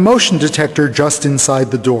 and a motion detector just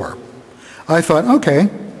inside the door. I thought, okay,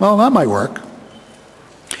 well, that might work.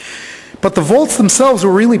 But the vaults themselves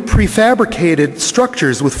were really prefabricated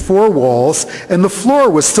structures with 4 walls, and the floor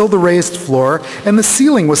was still the raised floor, and the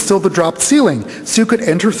ceiling was still the dropped ceiling. So you could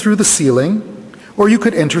enter through the ceiling, or you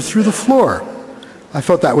could enter through the floor. I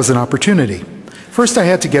thought that was an opportunity. First I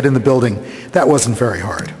had to get in the building. That wasn't very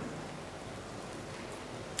hard.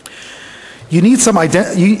 You need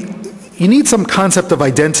some concept of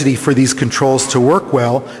identity for these controls to work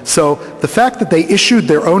well, so the fact that they issued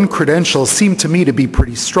their own credentials seemed to me to be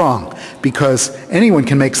pretty strong, because anyone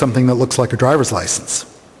can make something that looks like a driver's license.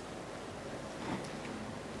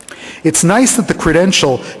 It's nice that the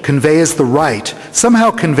credential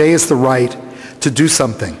somehow conveys the right to do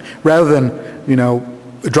something, rather than,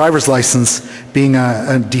 a driver's license being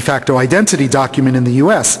a de facto identity document in the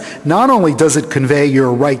US. Not only does it convey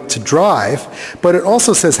your right to drive, but it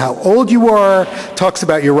also says how old you are, talks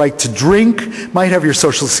about your right to drink, might have your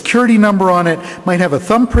social security number on it, might have a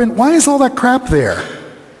thumbprint. Why is all that crap there?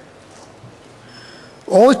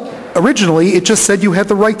 Originally, it just said you had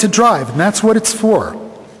the right to drive, and that's what it's for.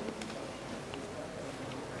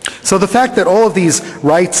 So the fact that all of these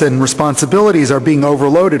rights and responsibilities are being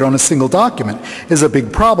overloaded on a single document is a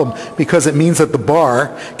big problem, because it means that the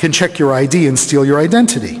bar can check your ID and steal your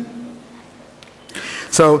identity.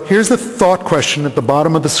 So here's the thought question at the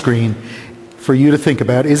bottom of the screen for you to think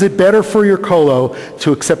about. Is it better for your colo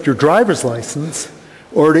to accept your driver's license,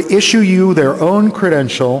 or to issue you their own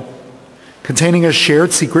credential containing a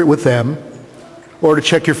shared secret with them, or to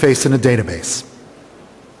check your face in a database?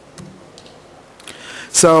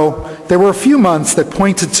 So there were a few months that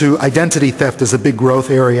pointed to identity theft as a big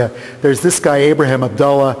growth area. There's this guy, Abraham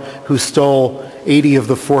Abdullah, who stole 80 of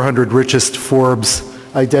the 400 richest Forbes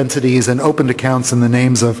identities and opened accounts in the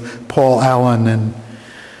names of Paul Allen and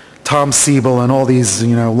Tom Siebel and all these,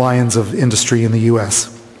 lions of industry in the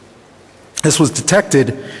US. This was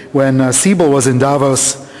detected when Siebel was in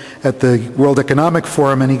Davos at the World Economic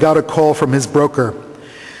Forum, and he got a call from his broker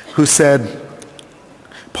who said,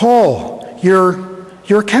 "Paul, your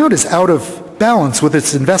account is out of balance with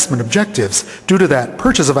its investment objectives due to that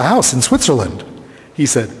purchase of a house in Switzerland." He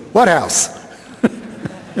said, "What house?"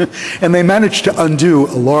 And they managed to undo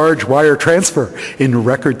a large wire transfer in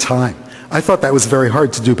record time. I thought that was very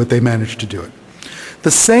hard to do, but they managed to do it.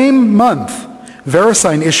 The same month,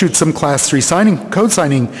 VeriSign issued some Class 3 code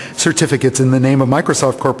signing certificates in the name of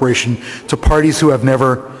Microsoft Corporation to parties who have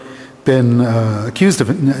never been accused of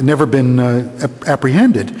it, never been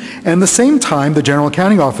apprehended. And at the same time, the General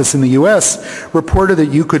Accounting Office in the US reported that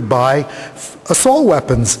you could buy assault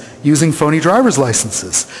weapons using phony driver's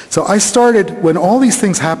licenses. So I started, when all these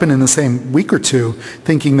things happened in the same week or two,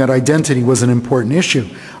 thinking that identity was an important issue.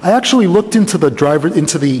 I actually looked into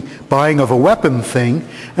the buying of a weapon thing,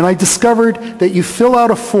 and I discovered that you fill out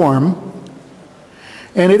a form,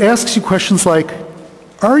 and it asks you questions like,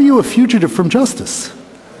 are you a fugitive from justice?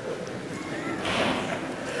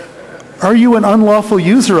 Are you an unlawful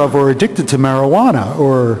user of or addicted to marijuana,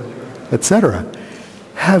 or etc.?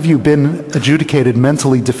 Have you been adjudicated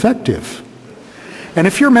mentally defective? And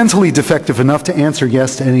if you're mentally defective enough to answer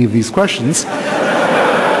yes to any of these questions,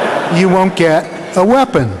 you won't get a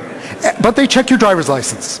weapon. But they check your driver's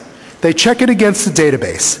license. They check it against the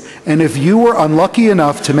database. And if you were unlucky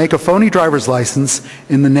enough to make a phony driver's license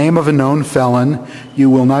in the name of a known felon,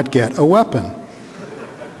 you will not get a weapon.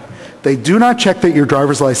 They do not check that your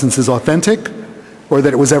driver's license is authentic or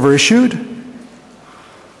that it was ever issued.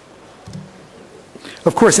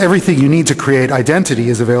 Of course, everything you need to create identity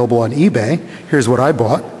is available on eBay. Here's what I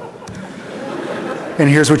bought. And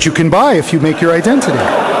here's what you can buy if you make your identity.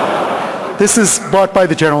 This is bought by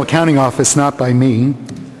the General Accounting Office, not by me.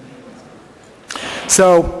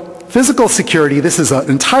 So, physical security, this is an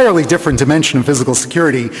entirely different dimension of physical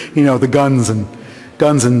security, the guns and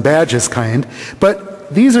guns and badges kind.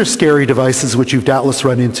 But these are scary devices which you've doubtless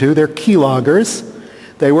run into. They're keyloggers.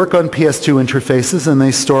 They work on PS2 interfaces and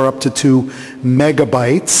they store up to 2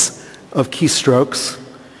 megabytes of keystrokes.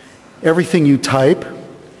 Everything you type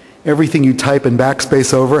and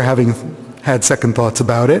backspace over, having had second thoughts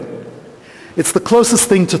about it. It's the closest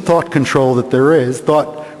thing to thought control that there is,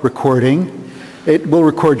 thought recording. It will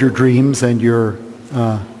record your dreams and your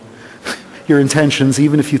intentions,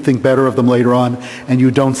 even if you think better of them later on and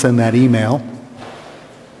you don't send that email.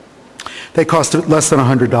 They cost less than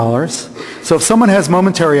 $100. So if someone has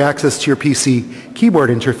momentary access to your PC keyboard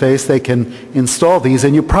interface, they can install these,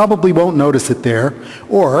 and you probably won't notice it there.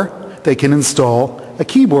 Or they can install a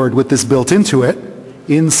keyboard with this built into it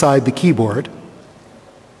inside the keyboard.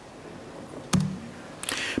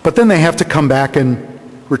 But then they have to come back and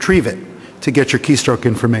retrieve it to get your keystroke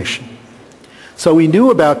information. So we knew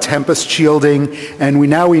about tempest shielding, and we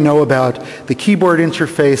know about the keyboard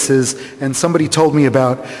interfaces, and somebody told me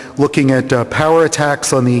about looking at power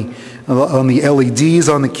attacks on the LEDs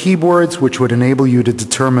on the keyboards, which would enable you to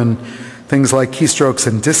determine things like keystrokes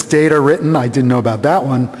and disk data written. I didn't know about that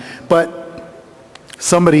one. But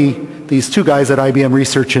these 2 guys at IBM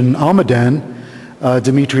Research in Almaden,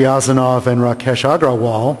 Dmitry Azanov and Rakesh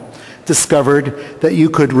Agrawal, discovered that you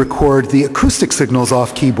could record the acoustic signals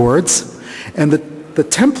off keyboards. And the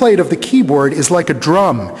template of the keyboard is like a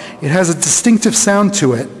drum. It has a distinctive sound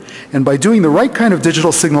to it. And by doing the right kind of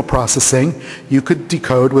digital signal processing, you could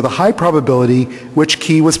decode with a high probability which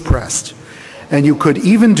key was pressed. And you could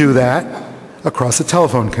even do that across a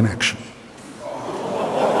telephone connection.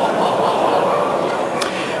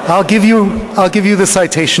 I'll give you the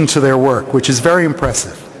citation to their work, which is very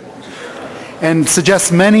impressive and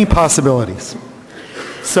suggests many possibilities.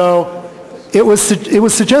 So it was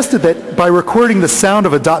suggested that by recording the sound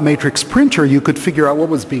of a dot matrix printer, you could figure out what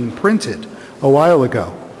was being printed a while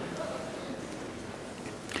ago.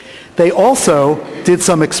 They also did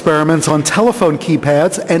some experiments on telephone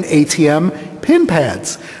keypads and ATM pin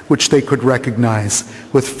pads, which they could recognize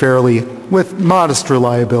with modest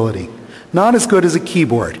reliability. Not as good as a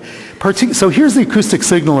keyboard. So here's the acoustic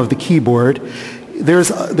signal of the keyboard.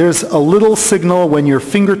 There's a little signal when your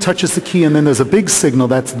finger touches the key, and then there's a big signal,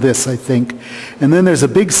 that's this, I think. And then there's a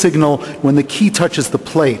big signal when the key touches the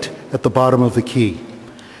plate at the bottom of the key.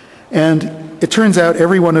 And it turns out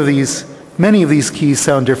many of these keys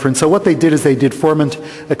sound different. So what they did is they did formant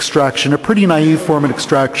extraction, a pretty naive formant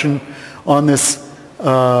extraction on this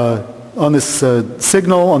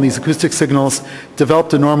signal, on these acoustic signals,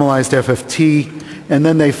 developed a normalized FFT, and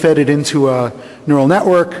then they fed it into a neural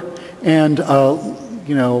network. And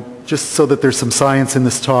just so that there's some science in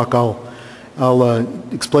this talk, I'll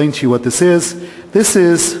explain to you what this is. This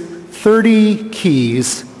is 30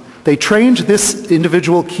 keys. They trained this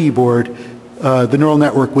individual keyboard, the neural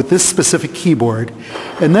network, with this specific keyboard,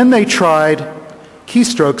 and then they tried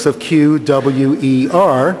keystrokes of Q, W, E,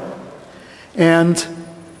 R, and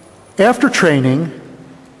after training,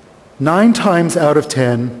 9 times out of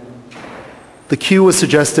 10, the Q was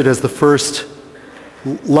suggested as the first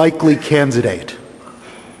likely candidate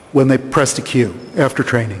when they pressed a Q after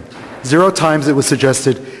training. 0 times it was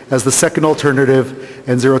suggested as the second alternative,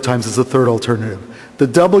 and 0 times as the third alternative. The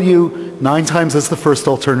W, 9 times as the first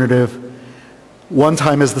alternative, 1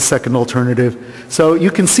 time as the second alternative. So you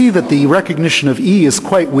can see that the recognition of E is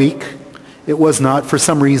quite weak. It was not. For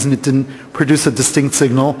some reason it didn't produce a distinct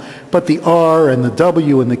signal. But the R and the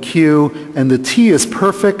W and the Q and the T is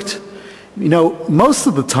perfect. Most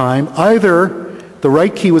of the time, either the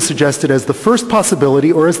right key was suggested as the first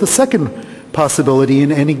possibility or as the second possibility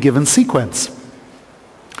in any given sequence.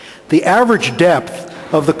 The average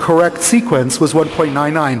depth of the correct sequence was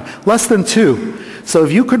 1.99, less than 2. So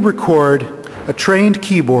if you could record a trained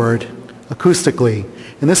keyboard acoustically,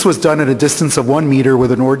 and this was done at a distance of 1 meter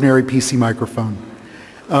with an ordinary PC microphone,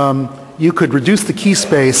 you could reduce the key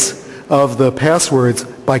space of the passwords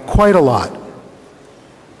by quite a lot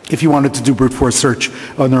if you wanted to do brute force search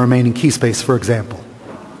on the remaining key space, for example.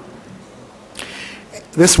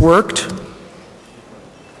 This worked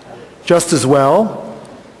just as well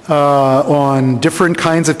on different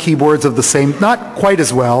kinds of keyboards of the same, not quite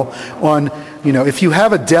as well on, if you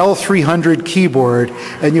have a Dell 300 keyboard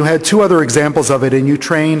and you had 2 other examples of it and you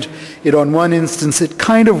trained it on one instance, it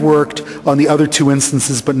kind of worked on the other 2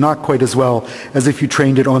 instances, but not quite as well as if you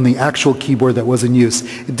trained it on the actual keyboard that was in use.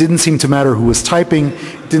 It didn't seem to matter who was typing.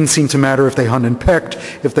 It didn't seem to matter if they hunned and pecked,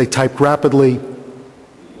 if they typed rapidly.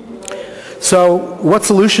 So what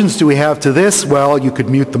solutions do we have to this? Well, you could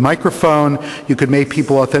mute the microphone. You could make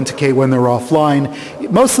people authenticate when they're offline.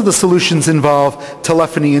 most of the solutions involve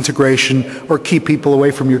telephony integration or keep people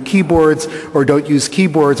away from your keyboards or don't use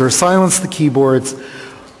keyboards or silence the keyboards.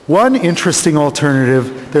 One interesting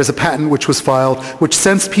alternative, there's a patent which was filed which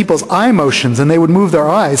sensed people's eye motions and they would move their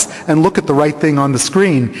eyes and look at the right thing on the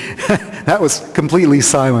screen. That was completely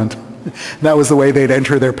silent. That was the way they'd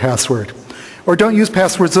enter their password. Or don't use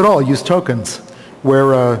passwords at all, use tokens where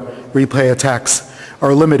replay attacks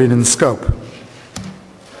are limited in scope.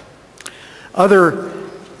 Other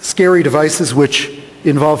scary devices which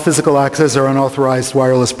involve physical access are unauthorized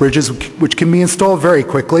wireless bridges which can be installed very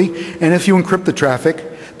quickly, and if you encrypt the traffic,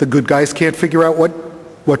 the good guys can't figure out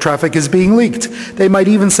what traffic is being leaked. They might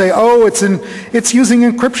even say, oh, it's using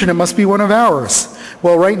encryption, it must be one of ours.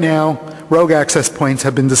 Well, right now, rogue access points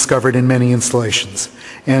have been discovered in many installations,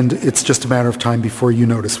 and it's just a matter of time before you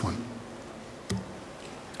notice one.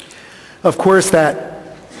 Of course,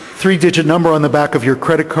 that 3-digit number on the back of your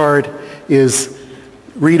credit card is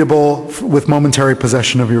readable with momentary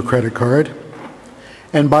possession of your credit card.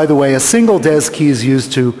 And by the way, a single DES key is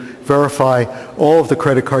used to verify all of the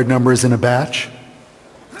credit card numbers in a batch.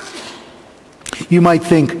 You might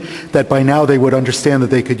think that by now they would understand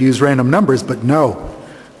that they could use random numbers, but no.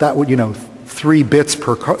 That would, 3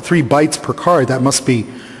 bytes per card, that must be,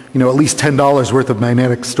 at least $10 worth of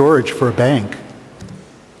magnetic storage for a bank.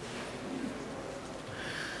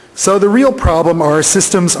 So the real problem are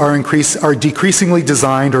systems are decreasingly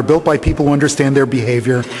designed or built by people who understand their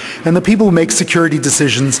behavior, and the people who make security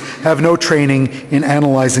decisions have no training in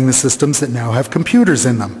analyzing the systems that now have computers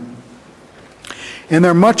in them. And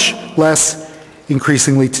they're much less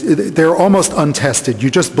they're almost untested.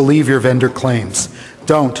 You just believe your vendor claims.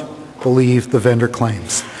 Don't believe the vendor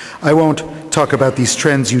claims. I won't talk about these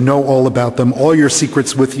trends. You know all about them. All your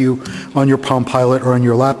secrets with you on your Palm Pilot or on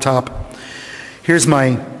your laptop. Here's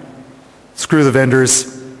my Screw the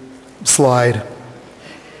Vendors slide.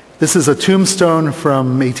 This is a tombstone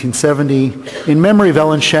from 1870 in memory of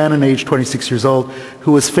Ellen Shannon, aged 26 years old,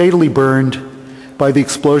 who was fatally burned by the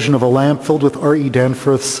explosion of a lamp filled with R.E.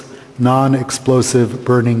 Danforth's non-explosive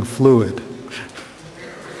burning fluid.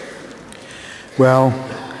 Well,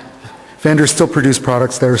 vendors still produce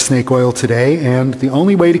products that are snake oil today, and the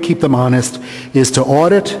only way to keep them honest is to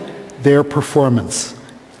audit their performance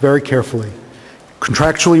very carefully.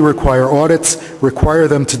 Contractually require audits, require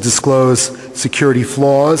them to disclose security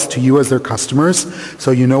flaws to you as their customers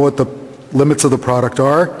so you know what the limits of the product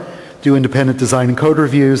are, do independent design and code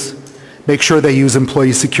reviews, make sure they use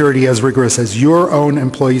employee security as rigorous as your own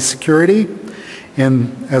employee security,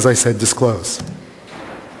 and as I said, disclose.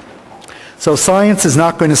 So science is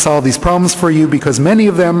not going to solve these problems for you because many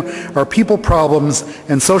of them are people problems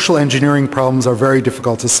and social engineering problems are very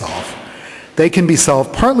difficult to solve. They can be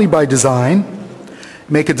solved partly by design.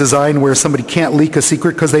 Make a design where somebody can't leak a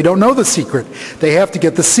secret because they don't know the secret. They have to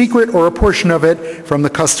get the secret or a portion of it from the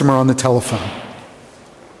customer on the telephone.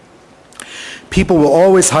 People will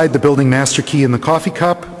always hide the building master key in the coffee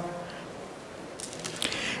cup.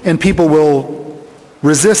 And people will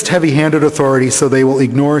resist heavy-handed authority, so they will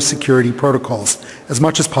ignore security protocols as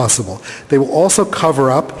much as possible. They will also cover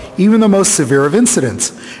up even the most severe of incidents.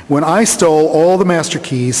 When I stole all the master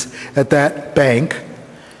keys at that bank,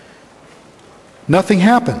 nothing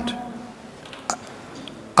happened.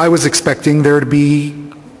 I was expecting there to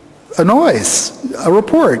be a noise, a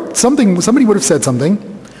report, somebody would have said something.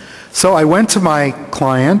 So I went to my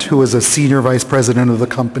client, who was a senior vice president of the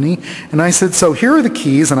company, and I said, so here are the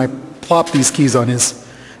keys, and I plopped these keys on his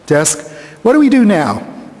desk. What do we do now?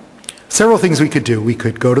 Several things we could do. We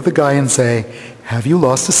could go to the guy and say, have you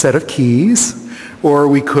lost a set of keys? Or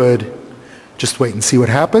we could just wait and see what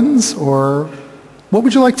happens, or what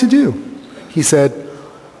would you like to do? He said,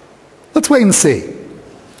 let's wait and see.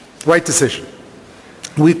 Right decision.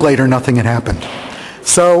 A week later, nothing had happened.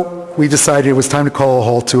 So we decided it was time to call a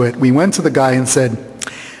halt to it. We went to the guy and said,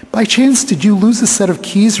 by chance, did you lose a set of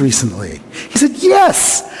keys recently? He said,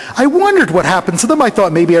 yes. I wondered what happened to them. I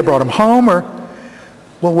thought maybe I brought them home or,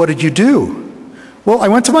 well, what did you do? Well, I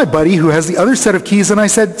went to my buddy who has the other set of keys and I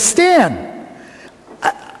said, Stan,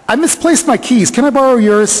 I misplaced my keys. Can I borrow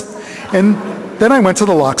yours? And then I went to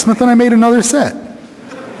the locksmith and I made another set.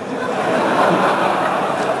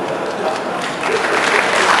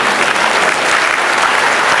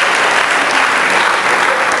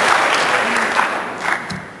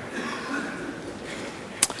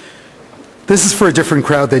 This is for a different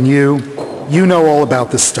crowd than you. You know all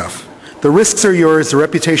about this stuff. The risks are yours, the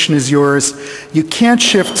reputation is yours. You can't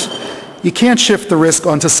shift the risk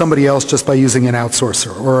onto somebody else just by using an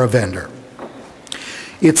outsourcer or a vendor.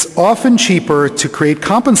 It's often cheaper to create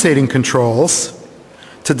compensating controls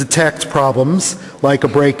to detect problems like a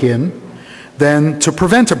break-in than to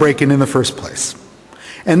prevent a break-in in the first place.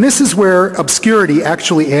 And this is where obscurity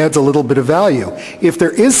actually adds a little bit of value. If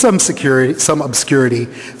there is some obscurity,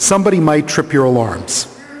 somebody might trip your alarms.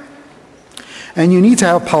 And you need to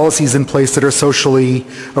have policies in place that are socially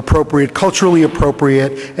appropriate, culturally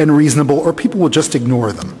appropriate, and reasonable, or people will just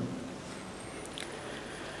ignore them.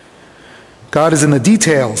 God is in the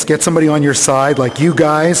details. Get somebody on your side like you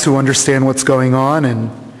guys who understand what's going on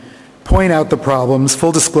and point out the problems.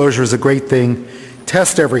 Full disclosure is a great thing.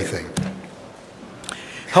 Test everything.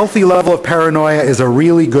 Healthy level of paranoia is a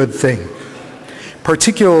really good thing,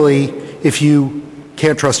 particularly if you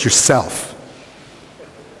can't trust yourself.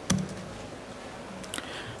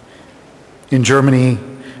 In Germany,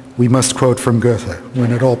 we must quote from Goethe,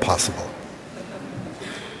 when at all possible.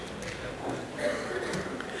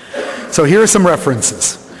 So here are some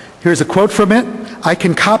references. Here's a quote from it. I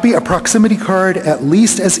can copy a proximity card at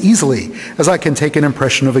least as easily as I can take an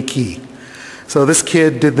impression of a key. So this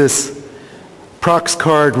kid did this prox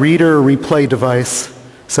card reader replay device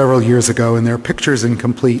several years ago, and there are pictures and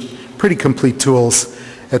pretty complete tools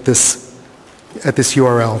at this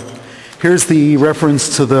URL. Here's the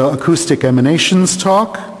reference to the acoustic emanations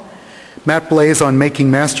talk. Matt Blaze on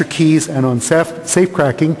making master keys and on safe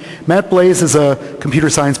cracking. Matt Blaze is a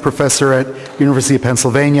computer science professor at University of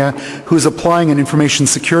Pennsylvania who's applying an information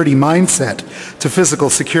security mindset to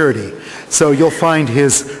physical security. So you'll find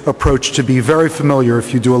his approach to be very familiar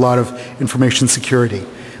if you do a lot of information security.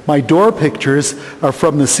 My door pictures are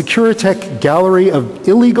from the Securitech Gallery of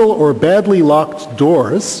Illegal or Badly Locked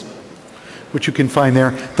Doors, which you can find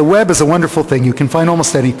there. The web is a wonderful thing. You can find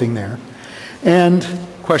almost anything there. And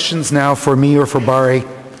questions now for me or for Barry,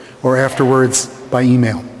 or afterwards by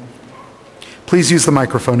email. Please use the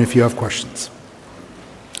microphone if you have questions.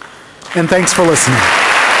 And thanks for listening.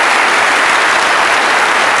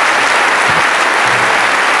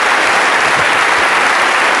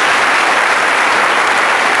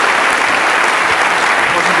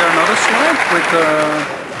 Wasn't there another slide with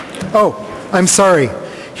Oh, I'm sorry.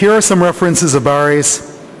 Here are some references of Barry's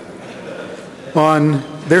on,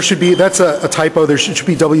 there should be, that's a typo, there should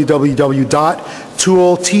be www.tool,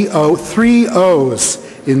 T-O, 3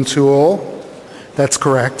 O's in tool, that's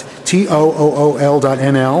correct,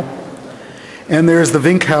 tool.nl. And there's the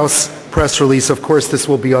Vinkhaus press release. Of course, this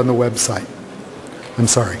will be on the website. I'm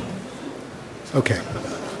sorry. Okay.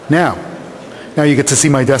 Now you get to see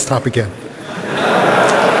my desktop again.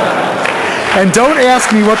 And don't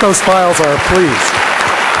ask me what those files are, please.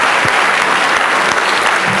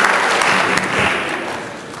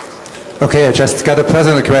 Okay, I just got a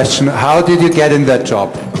personal question. How did you get in that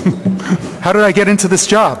job? How did I get into this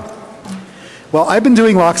job? Well, I've been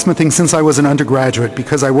doing locksmithing since I was an undergraduate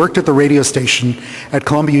because I worked at the radio station at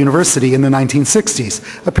Columbia University in the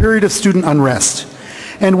 1960s, a period of student unrest.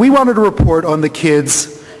 And we wanted to report on the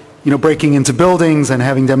kids, breaking into buildings and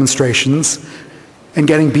having demonstrations and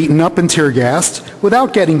getting beaten up and tear gassed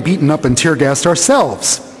without getting beaten up and tear gassed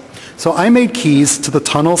ourselves. So I made keys to the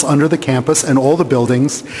tunnels under the campus and all the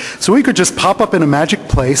buildings so we could just pop up in a magic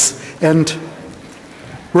place and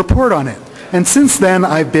report on it. And since then,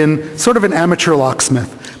 I've been sort of an amateur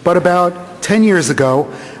locksmith. But about 10 years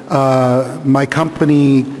ago, my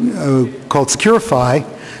company called Securify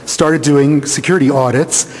started doing security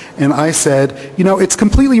audits, and I said, it's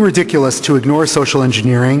completely ridiculous to ignore social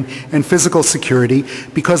engineering and physical security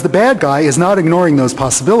because the bad guy is not ignoring those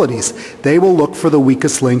possibilities. They will look for the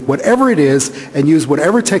weakest link, whatever it is, and use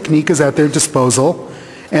whatever technique is at their disposal,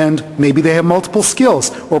 and maybe they have multiple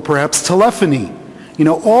skills, or perhaps telephony.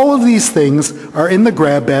 All of these things are in the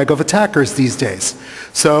grab bag of attackers these days.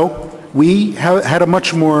 So we had a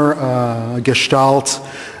much more gestalt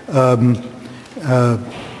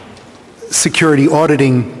security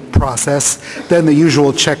auditing process than the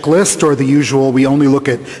usual checklist or the usual we only look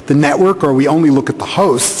at the network or we only look at the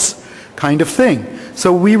hosts kind of thing.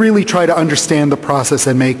 So we really try to understand the process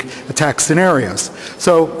and make attack scenarios.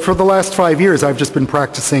 So for the last 5 years, I've just been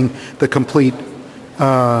practicing the complete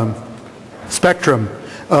spectrum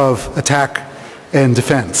of attack and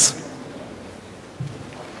defense.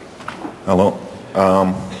 Hello.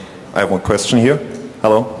 I have one question here.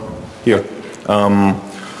 Hello. Here.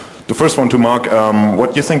 The first one to Mark.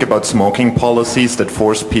 What do you think about smoking policies that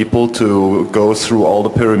force people to go through all the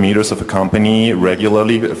perimeters of a company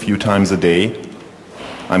regularly, a few times a day?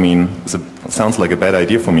 I mean, it sounds like a bad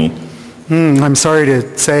idea for me. I'm sorry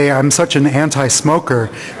to say I'm such an anti-smoker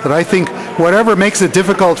that I think whatever makes it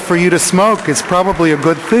difficult for you to smoke is probably a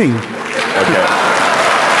good thing. Okay.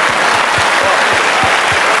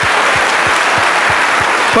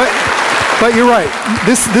 But you're right.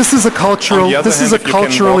 This is a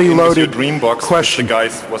culturally loaded dream box, question. If the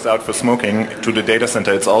guy was out for smoking to the data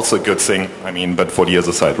center, it's also a good thing. I mean, but for the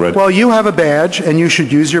other side, right? Well, you have a badge, and you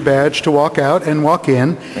should use your badge to walk out and walk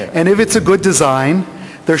in. Yeah. And if it's a good design,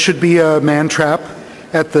 there should be a man trap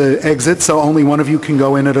at the exit, so only one of you can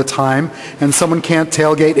go in at a time, and someone can't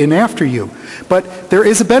tailgate in after you. But there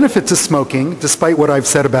is a benefit to smoking, despite what I've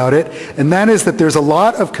said about it, and that is that there's a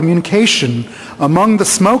lot of communication among the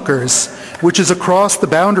smokers, which is across the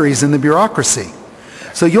boundaries in the bureaucracy.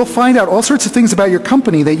 So you'll find out all sorts of things about your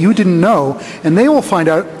company that you didn't know, and they will find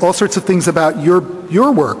out all sorts of things about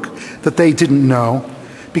your work that they didn't know,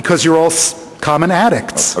 because you're all common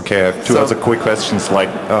addicts. Okay, I have two other quick questions. Like,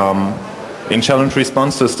 in challenge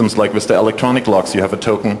response systems, like with the electronic locks, you have a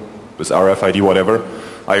token with RFID, whatever.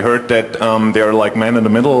 I heard that there are like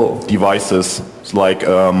man-in-the-middle devices, like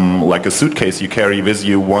a suitcase you carry with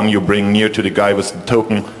you. One you bring near to the guy with the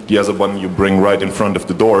token, the other one you bring right in front of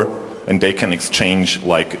the door, and they can exchange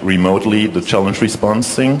like remotely the challenge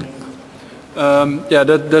response thing. Yeah,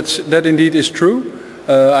 that indeed is true.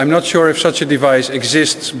 I'm not sure if such a device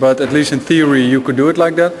exists, but at least in theory you could do it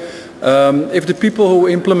like that. If the people who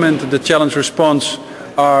implement the challenge response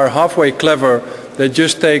are halfway clever, they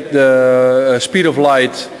just take the speed of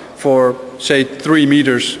light for, say, 3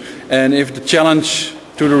 meters, and if the challenge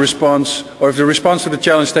to the response, or if the response to the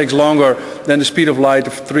challenge takes longer than the speed of light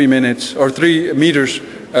of 3 minutes or 3 meters,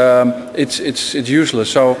 it's useless.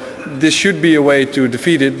 So this should be a way to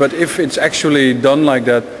defeat it, but if it's actually done like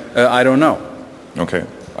that, I don't know. Okay,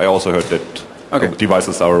 I also heard that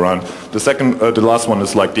devices are around. The last one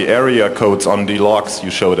is like the area codes on the locks you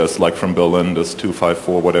showed us, like from Berlin, this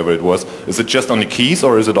 254, whatever it was. Is it just on the keys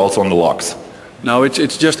or is it also on the locks? No,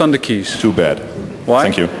 it's just on the keys. Too bad. Why?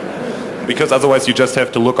 Thank you. Because otherwise you just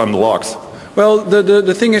have to look on the locks. Well,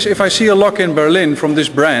 the thing is, if I see a lock in Berlin from this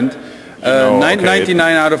brand, 99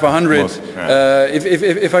 out of 100,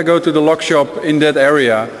 if I go to the lock shop in that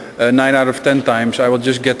area, 9 out of 10 times I will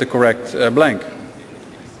just get the correct blank.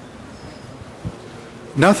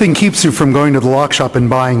 Nothing keeps you from going to the lock shop and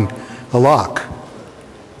buying a lock.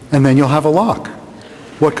 And then you'll have a lock.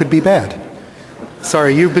 What could be bad?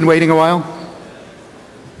 Sorry, you've been waiting a while?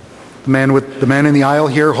 The man in the aisle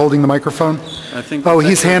here holding the microphone? I think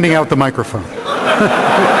he's handing out the microphone.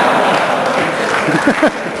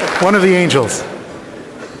 One of the angels.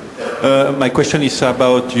 My question is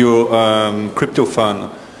about your crypto fund.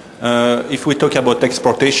 If we talk about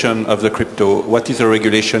exportation of the crypto, what is the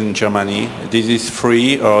regulation in Germany? This is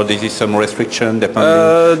free or this is some restriction depending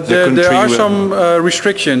the country? There are some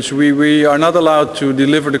restrictions. We are not allowed to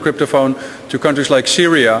deliver the crypto phone to countries like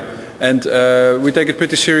Syria, and we take it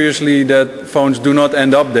pretty seriously that phones do not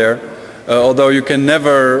end up there, although you can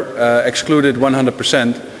never exclude it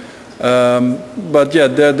 100%. But yeah,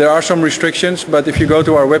 there are some restrictions, but if you go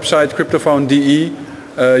to our website, cryptophone.de,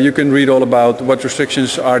 you can read all about what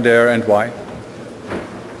restrictions are there and why.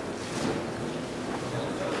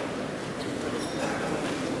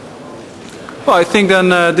 Well, I think then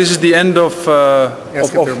this is the end of our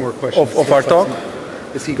talk.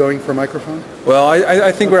 Is he going for a microphone? Well,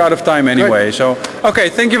 I think we're out of time anyway. Good. So, okay,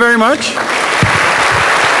 thank you very much.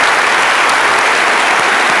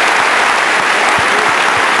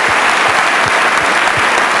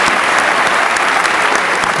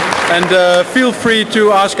 And feel free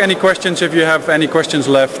to ask any questions if you have any questions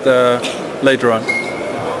left later on.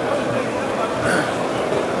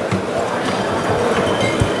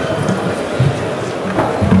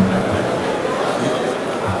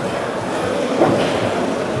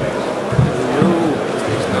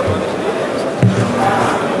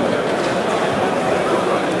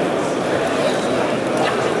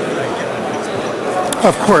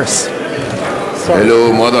 Of course. Sorry.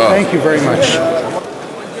 Hello, mother. Thank you very much.